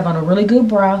 I'm going to have on a really good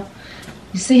bra.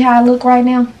 You see how I look right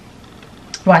now?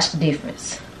 Watch the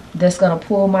difference. That's going to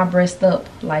pull my breast up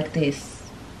like this.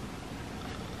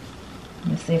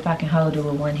 Let's see if I can hold it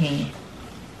with one hand.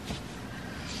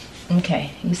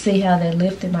 Okay, you see how that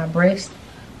lifted my breast?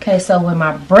 Okay, so when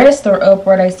my breasts are up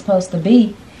where they're supposed to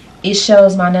be, it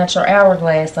shows my natural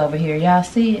hourglass over here. Y'all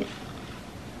see it?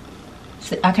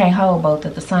 I can't hold both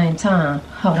at the same time.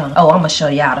 Hold on. Oh, I'm going to show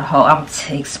y'all the whole. I'm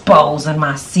exposing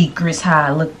my secrets, how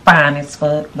I look fine as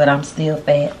fuck, but I'm still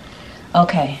fat.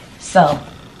 Okay, so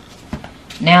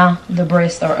now the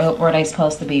breasts are up where they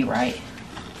supposed to be, right?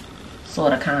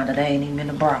 Sort of, kind of. They ain't even in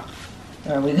the bra.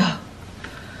 There we go.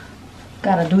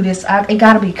 Gotta do this. I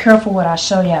gotta be careful what I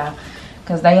show y'all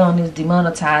because they on this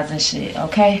demonetizing shit,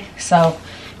 okay? So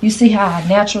you see how I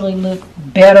naturally look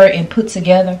better and put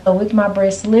together? So with my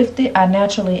breasts lifted, I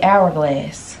naturally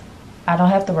hourglass. I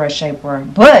don't have to wear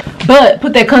shapewear. But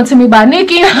put that Come To Me by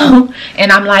Nikki on,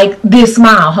 and I'm like this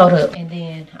small. Hold up. And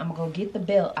then I'm going to go get the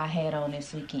belt I had on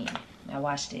this weekend. Now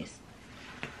watch this.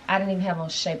 I didn't even have on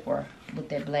shapewear with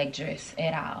that black dress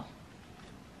at all.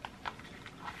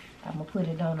 I'm going to put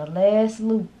it on the last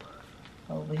loop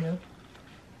over here.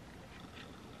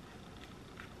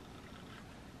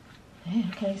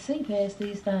 Man, I can't see past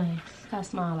these things. How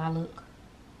small I look.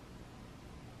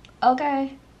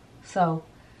 Okay. So,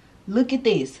 look at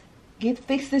this.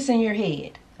 Fix this in your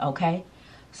head. Okay.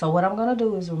 So, what I'm going to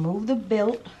do is remove the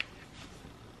belt.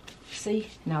 See?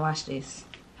 Now, watch this.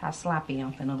 How sloppy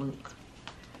I'm finna look.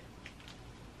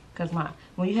 Because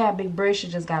when you have big breasts, you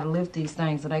just got to lift these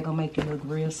things. So, they're going to make you look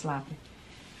real sloppy.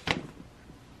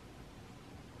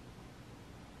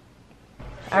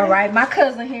 All right, my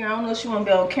cousin here, I don't know if she want to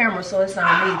be on camera, so it's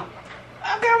on me.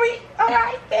 Okay, all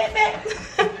right, bad.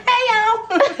 Hey,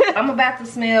 y'all. I'm about to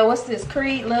smell, what's this,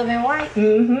 Creed Love and White?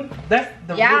 Mm-hmm. That's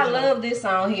the original. Y'all love this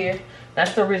on here.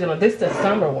 That's the original. This is the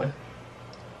summer one.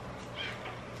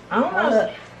 I don't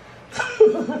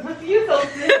know. You so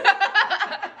sick.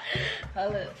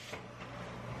 Hold up.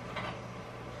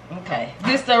 Okay,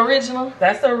 this the original?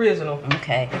 That's the original.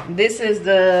 Okay, this is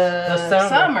the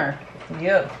summer.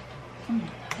 Yep.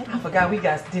 I forgot we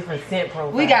got different scent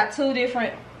profiles. We got 2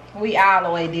 different. We all the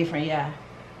way different, yeah.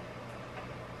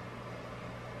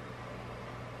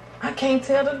 can't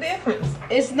tell the difference.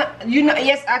 It's not, you know,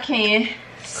 yes, I can.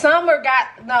 Summer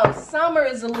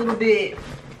is a little bit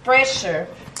fresher.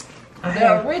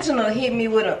 The original hit me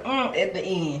with a at the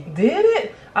end. Did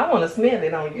it? I want to smell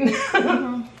it on you.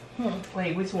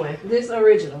 Wait, which one? This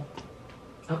original.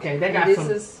 Okay, that got this some.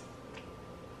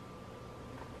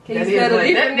 Can you smell the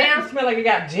difference now? That smell like it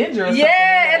got ginger or something.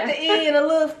 Yeah, at the end, a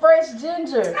little fresh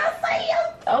ginger.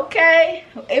 Okay.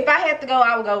 If I had to go,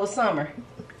 I would go with summer.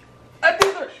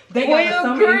 They got a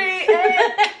summer.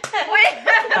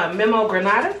 Memo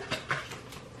Granada.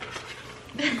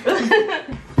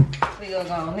 We gonna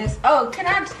go on this. Oh, can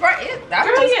I spray it? I'm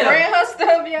just spraying her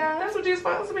stuff, y'all. That's what you're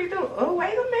supposed to be doing. Oh,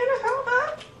 wait a minute, hold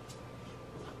up.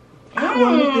 I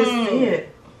want this scent.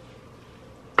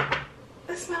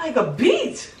 That smells like a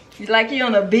beach. Like you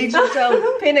on a beach with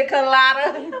your pina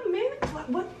colada. Wait a minute.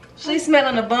 What? She's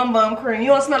smelling the bum cream.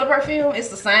 You want to smell the perfume? It's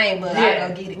the same, but I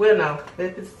don't get it. Well, no,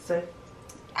 it's the same.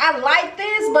 I like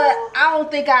this, but I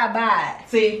don't think I buy it.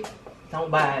 See,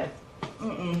 don't buy it.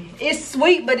 It's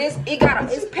sweet, but it's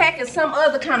packing some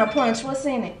other kind of punch. What's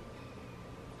in it?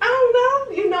 I don't know.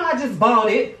 You know, I just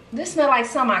bought it. This smell like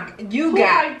something you Who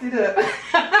got. hyped it up?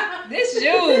 This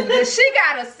you. She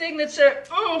got a signature.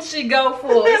 She go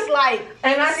for. It's like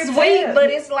and I can sweet, tell. but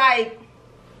it's like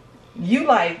you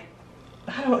like.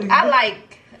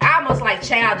 I almost like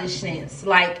childishness,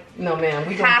 like no, man.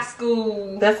 We high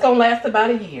school. That's gonna last about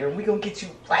a year. We gonna get you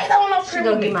right on up. She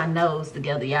gonna get my nose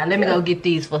together, y'all. Let me go get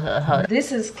these for her.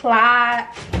 This is Clyde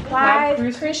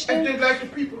Christian,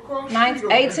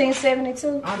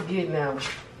 1872. I'm getting out.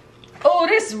 Oh,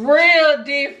 this real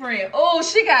different. Oh,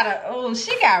 she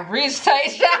got rich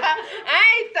taste. I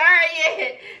ain't there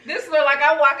yet. This look like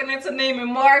I'm walking into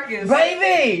Neiman Marcus.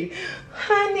 Baby,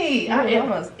 honey, I'm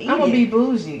gonna be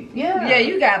bougie. Yeah,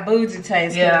 you got bougie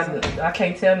taste. Yeah, I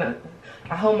can't tell nothing.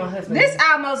 I hold my husband. This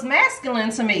almost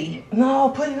masculine to me. No,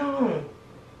 put it on.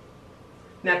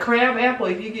 Now, crab apple,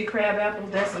 if you get crab apple,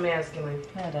 that's a masculine.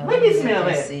 Let me smell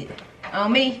that.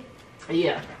 On me?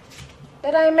 Yeah.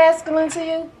 That ain't masculine to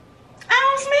you? I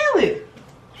don't smell it.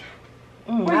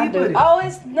 Where you put it? Oh,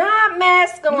 it's not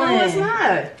masculine. No, it's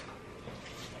not.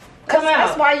 Come out.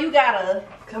 That's why you gotta.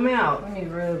 Come out. Let me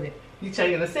rub it. You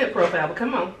changing the scent profile, but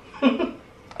come on.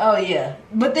 Oh, yeah.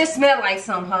 But this smell like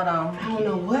something. Hold on. I don't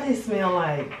know what it smell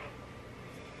like.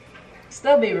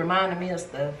 Still be reminding me of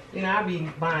stuff. You know, I be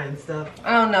buying stuff.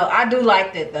 I don't know. I do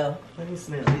like that, though. Let me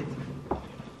smell it.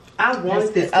 I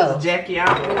wanted this because Jackie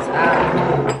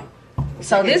out.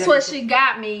 So this what she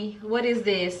got me. What is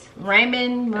this?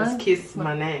 Raymond? That's Kiss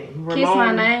My Name. Kiss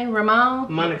My Name?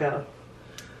 Ramon? Monaco.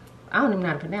 I don't even know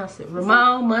how to pronounce it.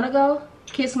 Ramon Monaco?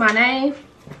 Kiss My Name?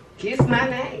 Kiss My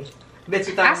Name. Bet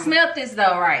you thought I smelled this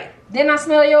though, right? Didn't I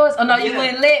smell yours? Oh no, you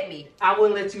wouldn't let me. I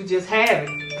wouldn't let you just have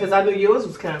it because I knew yours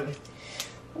was coming.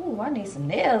 Ooh, I need some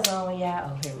nails on, y'all.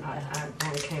 Oh, here we go. I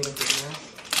came with it,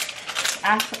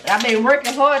 I've been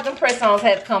working hard. Them press-ons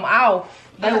had to come off.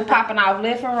 They were popping off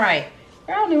left and right.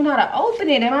 Girl, I don't even know how to open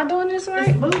it. Am I doing this right?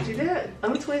 It's bougie, that.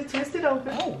 Twist it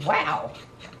open. Oh, wow.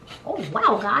 Oh,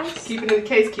 wow, guys. Keep it in the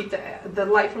case. Keep the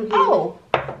light from here. Oh.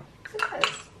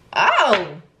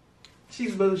 Oh.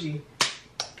 She's bougie.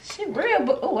 She real,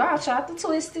 but oh, I'll try to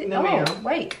twist it. No, oh,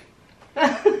 wait.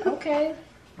 Okay.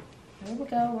 Here we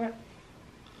go.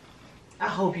 I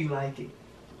hope you like it.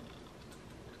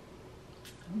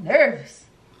 I'm nervous.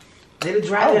 Let it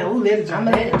dry down. Ooh, let it dry down.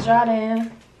 I'm gonna let it dry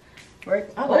down.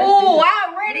 Oh, I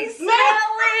already smell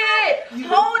it.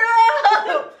 Hold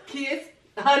up. Kiss.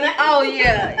 Oh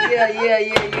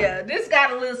yeah. This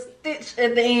got a little stitch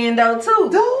at the end though too.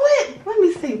 Do it. Let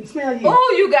me see. Smell you.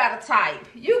 Oh, you got a type.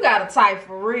 You got a type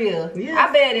for real. Yes. I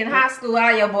bet in high school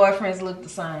all your boyfriends looked the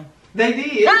same. They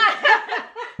did.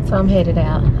 So I'm headed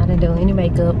out. I didn't do any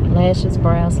makeup, lashes,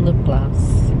 brows, lip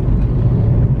gloss.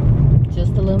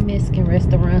 Just a little Mexican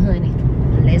restaurant, honey.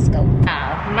 Let's go.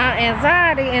 My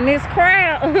anxiety in this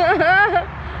crowd.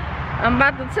 I'm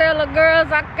about to tell the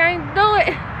girls I can't do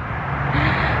it.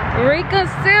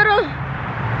 Reconsider.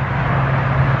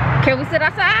 Can we sit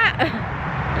outside?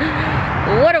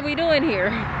 What are we doing here?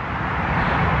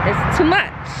 It's too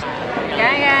much.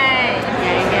 Gang.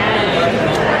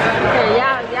 Okay,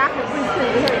 y'all can see.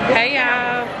 Hey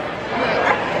y'all.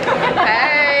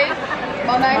 Hey.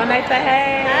 Monet say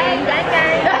hey. Gang.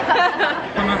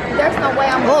 There's no way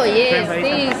I'm. Oh yes,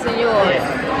 si, senor.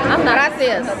 I'm not.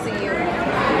 Gracias. See you.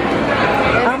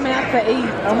 I'm out to eat.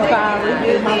 I'm sorry.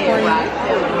 With my friend.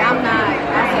 I'm not.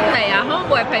 Hey, our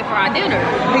homeboy paid for our dinner.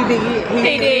 He did.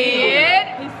 He did.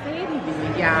 He said he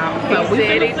did, y'all. He So we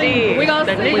said finna he see. did. We gonna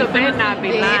see. The nigga better not be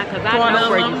lying, cause I know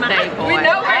where you stay, boy. We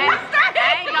know where you stay.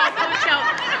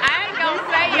 I ain't gonna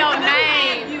say your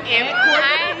name. If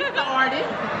I ain't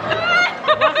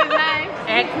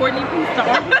Courtney P.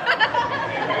 Star.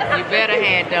 You better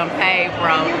have them paid,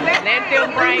 bro. Let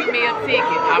them bring me a ticket.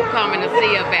 I'm coming to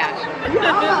see about you.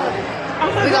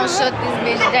 We gonna shut this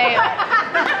bitch down.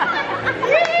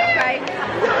 Okay.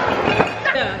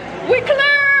 We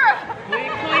clear. We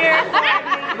clear.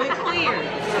 We clear.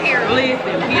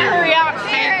 Listen, Hurry up.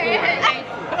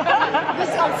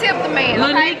 Let's go tip the man.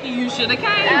 Little Okay? Nikki, you should have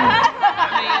came. Man,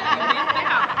 you missed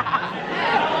out.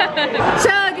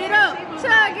 Chug it up.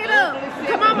 Chug it up.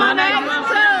 Come on, Monet.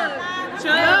 Chug.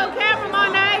 Chug. Camera,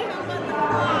 Monet.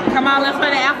 Come on, let's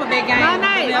play the alphabet game.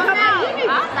 Monet, come on.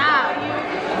 Stop.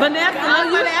 Vanessa, let's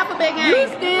play the alphabet game. You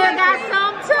still got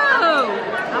some too.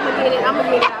 I'm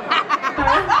gonna get it.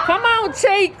 Come on,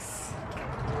 Cheeks.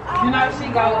 You know she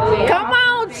goes. Come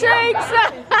on, Cheeks.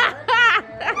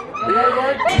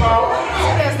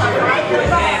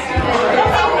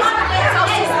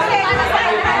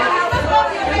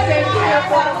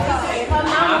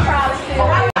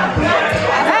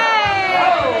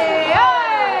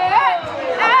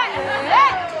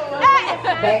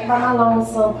 Back by my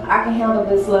lonesome. I can handle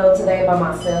this load today by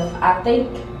myself. I think.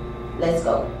 Let's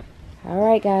go.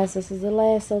 Alright guys, this is the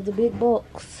last of the big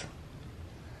books.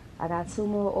 I got 2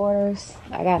 more orders.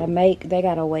 I gotta make. They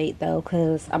gotta wait though,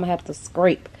 cause I'm gonna have to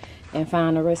scrape and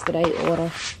find the rest of their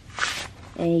order.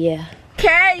 And yeah.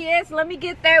 Okay, yes, let me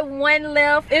get that one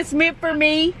left. It's meant for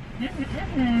me.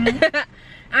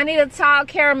 I need a tall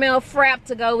caramel frap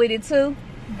to go with it too.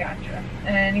 Gotcha.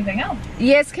 Anything else?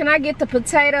 Yes, can I get the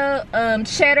potato,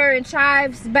 cheddar and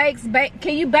chives bakes?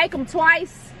 Can you bake them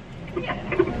twice? Yeah.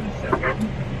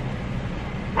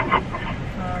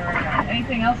 Alright.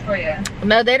 Anything else for you?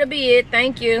 No, that'll be it.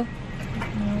 Thank you.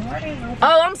 Alrighty.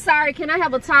 Oh, I'm sorry. Can I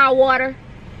have a tile water?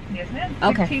 Yes, ma'am.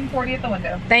 Okay. 1640 at the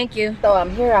window. Thank you. So I'm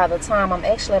here all the time. I'm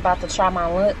actually about to try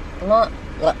my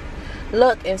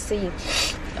look and see.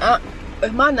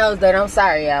 If my nose dirty, I'm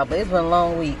sorry y'all, but it's been a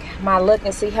long week. My look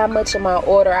and see how much of my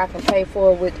order I can pay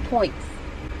for with points.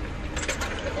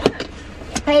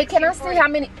 Hey, can I see how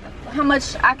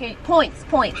much I can points?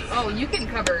 Oh, you can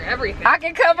cover everything. I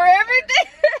can cover everything.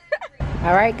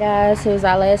 All right, guys, here's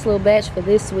our last little batch for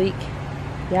this week.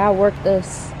 Y'all worked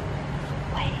us.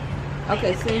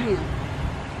 Okay, see you.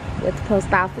 At the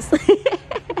post office.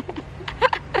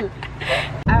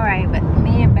 Alright, but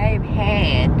me and Babe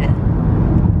had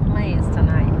plans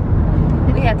tonight.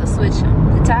 We had to switch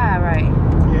them. The tie, right?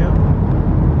 Yeah.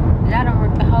 Y'all done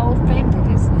work the whole family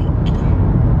this week.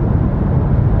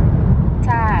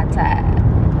 Tie.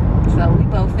 So we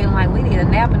both feeling like we need a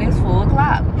nap and it's 4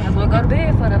 o'clock. Might as well go to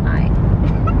bed for the night.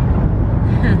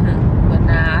 But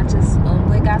nah, I just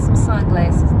went got some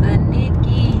sunglasses. The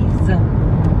Nikki's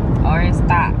are in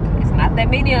stock. It's not that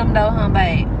many of them though, huh,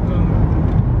 babe?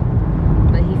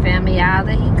 But he found me all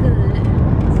that he could.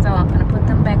 So I'm gonna put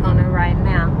them back on there right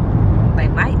now. They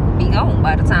might be gone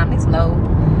by the time this load.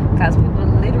 Because people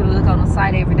literally look on the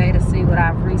site every day to see what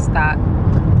I've restocked.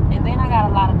 And then I got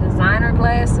a lot of designer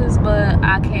glasses, but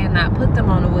I cannot put them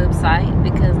on the website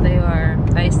because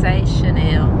they say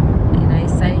Chanel. And they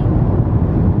say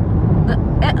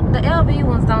the LV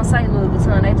ones don't say Louis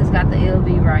Vuitton, they just got the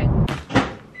LV right.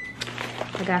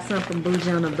 I got something from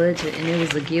Bougie on a budget and it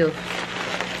was a gift.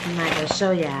 I'm not gonna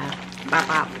show y'all. Bop,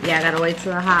 bop. Yeah, I gotta wait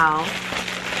till the haul.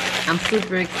 I'm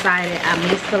super excited. I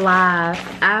missed the live.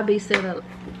 I'll be sending.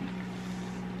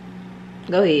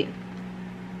 Go ahead.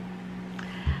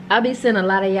 I'll be sending a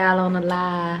lot of y'all on the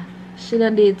live. She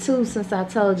done did 2 since I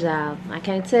told y'all. I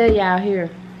can't tell y'all here.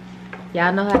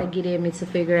 Y'all know how to get at me to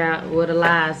figure out what the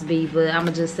lies be, but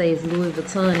I'ma just say it's Louis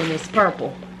Vuitton and it's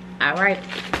purple. Alright.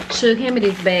 Suge, hand me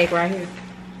this bag right here.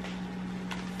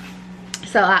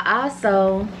 So I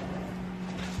also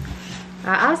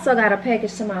got a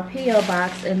package to my P.O.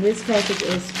 box, and this package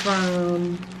is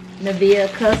from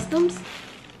Neveahs Customs.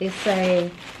 It's a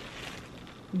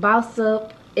Boss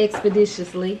Up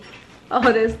Expeditiously.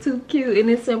 Oh, that's too cute, and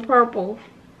it's in purple.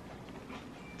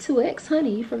 2X,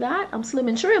 honey, you forgot? I'm slim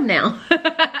and trim now.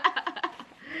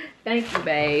 Thank you,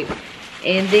 babe.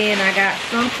 And then I got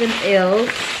something else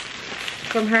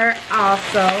from her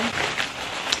also.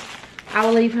 I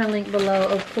will leave her link below,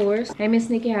 of course. Hey, Miss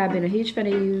Nikki, I've been a huge fan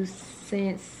of you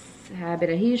since I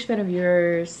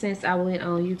went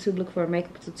on YouTube looking for a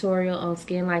makeup tutorial on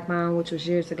skin like mine, which was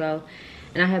years ago.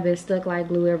 And I have been stuck like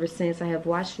glue ever since. I have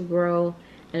watched you grow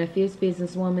and a fierce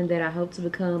businesswoman that I hope to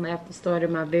become after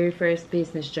starting my very first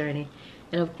business journey.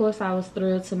 And of course, I was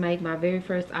thrilled to make my very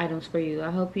first items for you.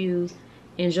 I hope you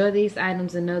enjoy these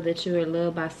items and know that you are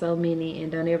loved by so many, and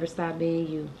don't ever stop being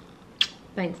you.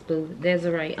 Thanks, boo.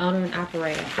 Desiree, owner and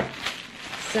operator.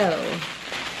 So,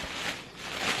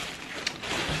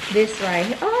 this right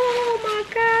here. Oh my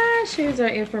God. gosh, here's our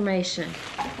information.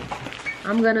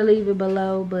 I'm gonna leave it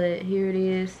below, but here it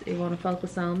is. It wanna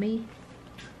focus on me.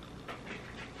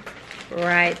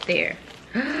 Right there.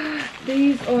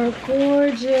 These are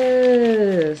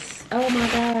gorgeous. Oh my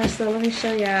gosh, so let me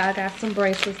show y'all. I got some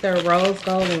bracelets. They're rose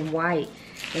gold and white.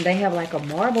 And they have like a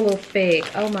marble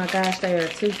effect. Oh my gosh, they are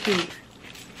too cute.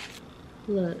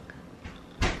 Look.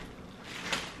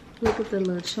 Look at the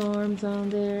little charms on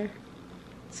there.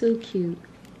 Too cute.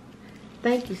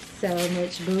 Thank you so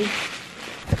much, boo.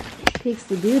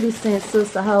 Pixi Beauty sent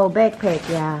us a whole backpack,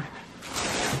 y'all.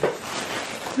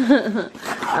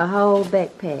 A whole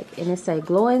backpack. And it say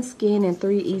glowing skin in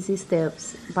 3 easy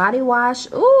steps. Body wash.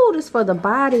 Ooh, this for the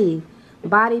body.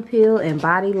 Body peel and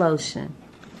body lotion.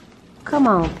 Come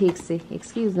on, Pixi.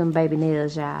 Excuse them baby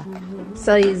nails, y'all.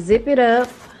 So you zip it up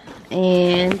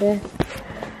and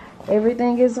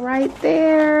everything is right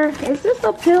there. Is this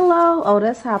a pillow? Oh,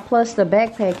 that's how plush the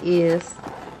backpack is.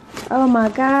 Oh my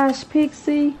gosh,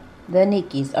 Pixi. The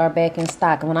Nikkies are back in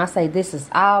stock. And when I say this is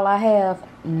all I have,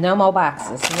 no more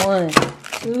boxes. 1,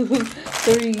 2,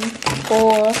 3,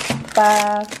 4,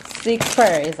 5, 6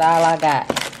 pair is all I got.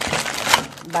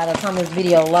 By the time this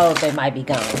video loads, they might be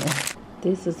gone.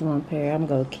 This is one pair I'm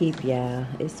gonna keep, y'all.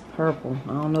 It's purple.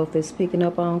 I don't know if it's picking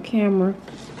up on camera,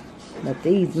 but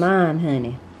these mine,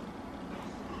 honey.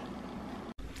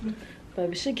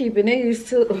 Baby, she keeping these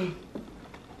too.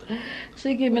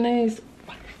 She keeping these.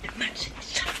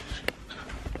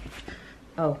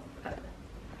 Oh.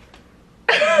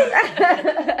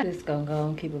 Just gonna go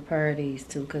and keep a pair of these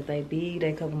too, cause they big.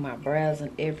 They cover my brows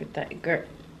and everything. Girl.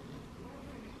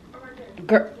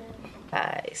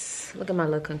 Guys, look at my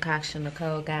little concoction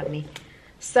Nicole got me.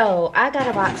 So I got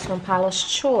a box from Paula's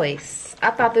Choice.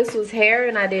 I thought this was hair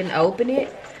and I didn't open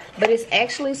it, but it's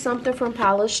actually something from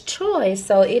Paula's Choice.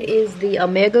 So it is the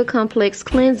Omega Complex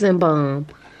Cleansing Balm.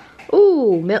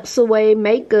 Ooh, melts away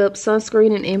makeup,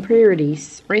 sunscreen, and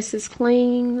impurities. Rinses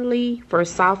cleanly for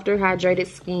softer, hydrated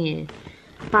skin.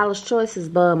 Paula's Choice is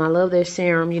bomb. I love their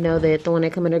serum. You know, the one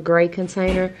that come in a gray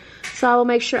container. So I will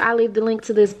make sure I leave the link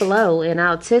to this below, and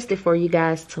I'll test it for you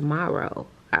guys tomorrow.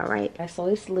 All right. So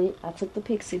it's lit. I took the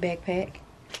Pixi backpack,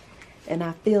 and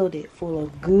I filled it full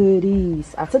of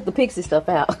goodies. I took the Pixi stuff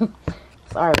out.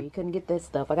 Sorry, you couldn't get that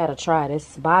stuff. I gotta try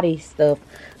this body stuff.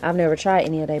 I've never tried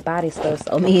any of their body stuff,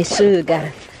 so me and Suge got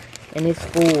it. And it's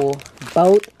full.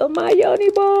 Both of my yoni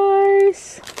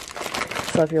bars.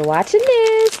 So if you're watching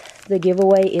this, the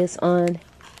giveaway is on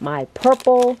my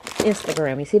purple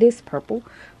Instagram. You see this? Purple,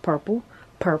 purple,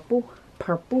 purple,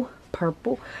 purple,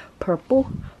 purple, purple,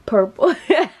 purple.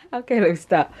 Okay, let me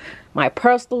stop. My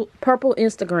purple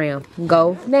Instagram.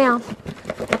 Go now.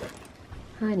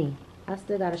 Honey, I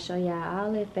still gotta show y'all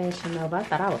all that Fashion Nova. I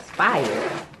thought I was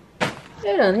fired.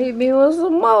 They done hit me with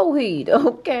some more heat,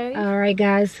 okay? Alright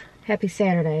guys, happy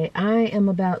Saturday. I am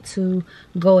about to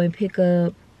go and pick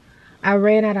up. I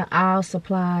ran out of all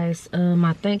supplies.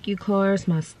 My thank you cards,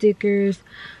 my stickers,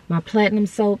 my platinum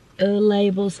soap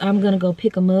labels. I'm gonna go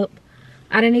pick them up.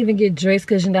 I didn't even get dressed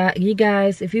because you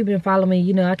guys, if you've been following me,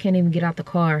 you know I can't even get out the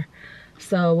car.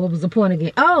 So what was the point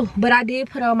again? Oh, but I did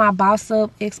put on my Boss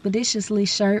Up Expeditiously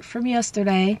shirt from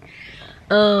yesterday.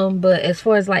 But as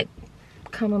far as like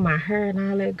combing my hair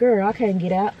and all that, girl, I can't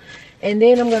get out. And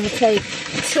then I'm gonna take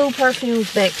 2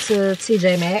 perfumes back to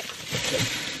TJ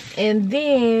Maxx. And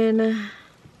then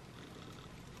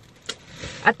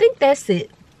I think that's it.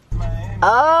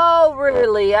 Oh,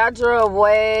 really? I drove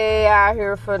way out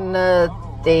here for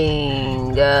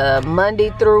nothing.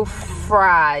 Monday through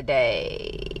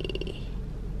Friday.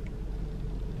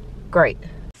 Great.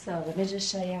 So let me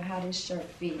just show y'all how this shirt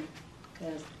fits,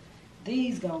 because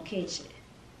these gonna catch it.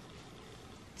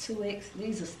 2X.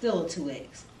 These are still a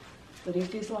 2X, but it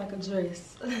fits like a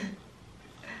dress.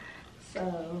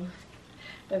 So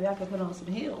maybe I could put on some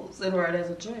heels and wear it as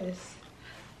a dress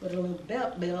with a little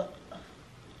belt.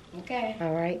 Okay.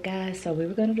 All right, guys. So we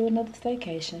were gonna do another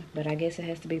staycation, but I guess it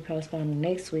has to be postponed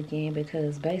next weekend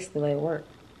because basically at work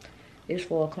it's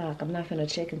 4 o'clock. I'm not gonna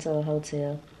check into a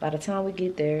hotel. By the time we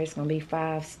get there, it's gonna be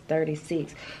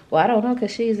 5:36. Well, I don't know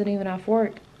because she isn't even off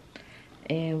work,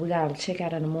 and we gotta check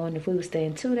out in the morning. If we were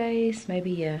staying 2 days,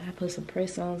 maybe yeah. I put some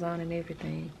press-ons on and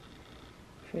everything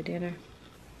for dinner.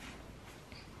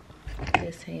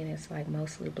 This hand is like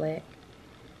mostly black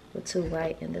with 2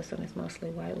 white, and this one is mostly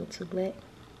white with 2 black.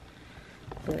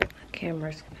 But the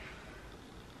cameras,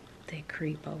 they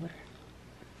creep over there.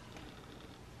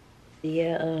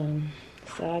 Yeah,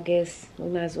 so I guess we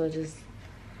might as well just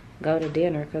go to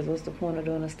dinner, because what's the point of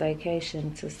doing a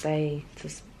staycation to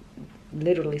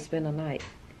literally spend a night?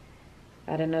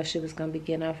 I didn't know she was going to be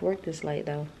getting off work this late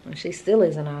though, and she still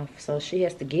isn't off, so she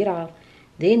has to get off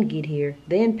then get here,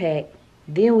 then pack,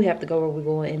 then we have to go where we're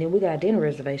going, and then we got dinner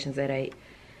reservations at 8.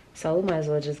 So we might as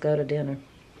well just go to dinner.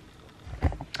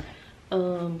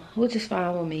 Which is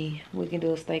fine with me. We can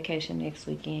do a staycation next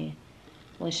weekend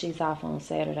when she's off on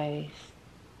Saturdays.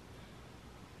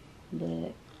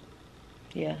 But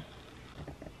yeah,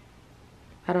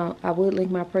 I would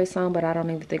link my press on, but I don't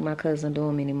even think my cousin do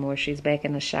them anymore. She's back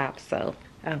in the shop, so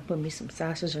I'll put me some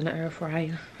sausage in the air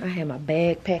fryer. I have my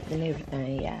bag packed and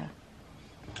everything, y'all.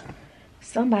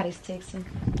 Somebody's texting.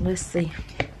 Let's see.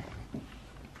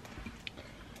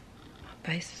 My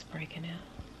face is breaking out.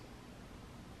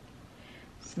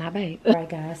 It's not bad. All right,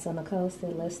 guys, so Nicole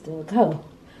said let's still go.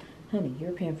 Honey,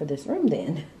 you're paying for this room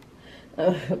then.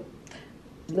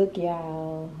 Look,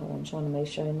 y'all. I'm trying to make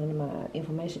sure none of my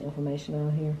information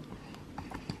out here.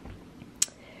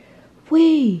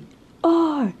 We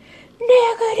are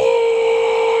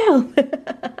negative.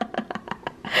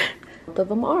 Both of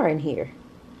them are in here.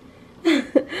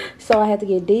 So I had to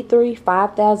get D3,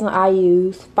 5,000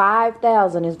 IUs.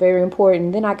 5,000 is very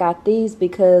important. Then I got these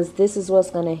because this is what's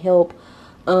gonna help.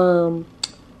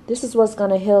 This is what's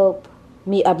gonna help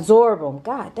me absorb them.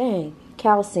 God dang,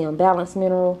 calcium, balanced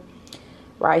mineral,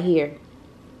 right here.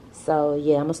 So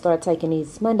yeah, I'm gonna start taking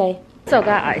these Monday. So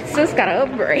guys, sis got an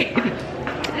upgrade.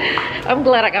 I'm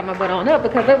glad I got my butt on up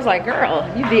because it was like, girl,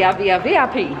 you VIP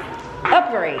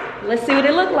upgrade. Let's see what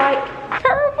it look like.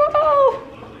 Purple.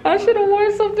 I should have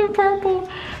worn something purple.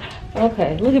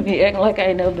 Okay, look at me acting like I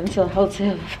ain't never been to a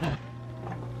hotel before.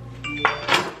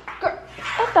 Girl,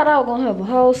 I thought I was gonna have a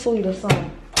whole suite or something.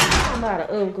 I'm out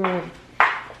of upgrade.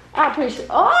 I appreciate.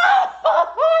 Oh,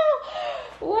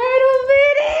 wait a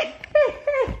minute.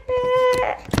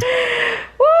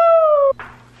 Woo!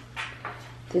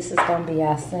 This is gonna be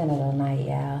our center tonight,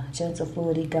 y'all. Gentle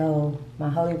Fluidy Gold. My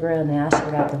holy grail now. I should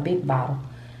have got the big bottle.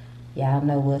 Y'all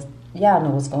know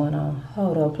what's going on.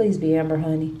 Hold on, please be Amber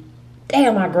Honey.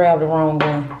 Damn, I grabbed the wrong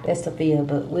one. That's Sophia,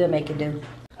 but we'll make it do.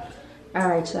 All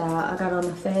right, y'all. I got on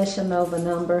the Fashion Nova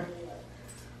number.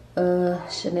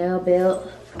 Chanel belt.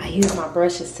 I used my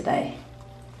brushes today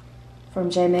from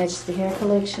Majesty hair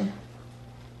collection.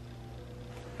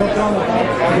 Alright,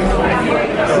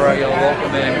 y'all,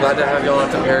 welcome in. Glad to have y'all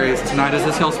at the Perry's tonight. Is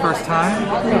this y'all's first time?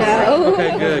 No.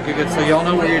 Okay, good. So y'all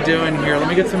know what you're doing here. Let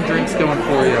me get some drinks going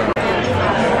for you.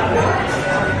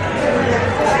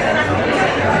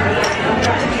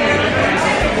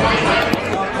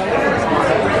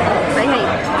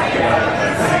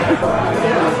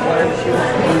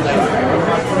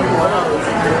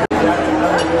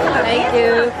 Thank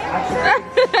you.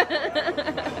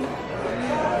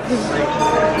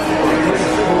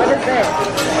 What is that?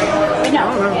 No.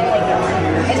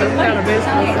 Some kind of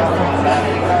biscuit.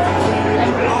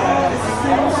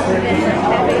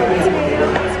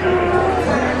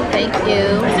 Thank you.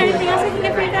 Is there anything else I can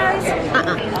get for you guys?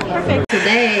 Perfect.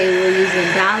 Today we're using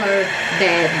dollar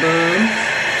bath balm.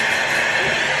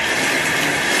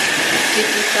 50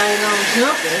 cents on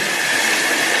jumping.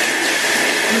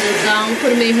 I'm just gonna put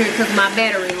them in here because my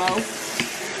battery low.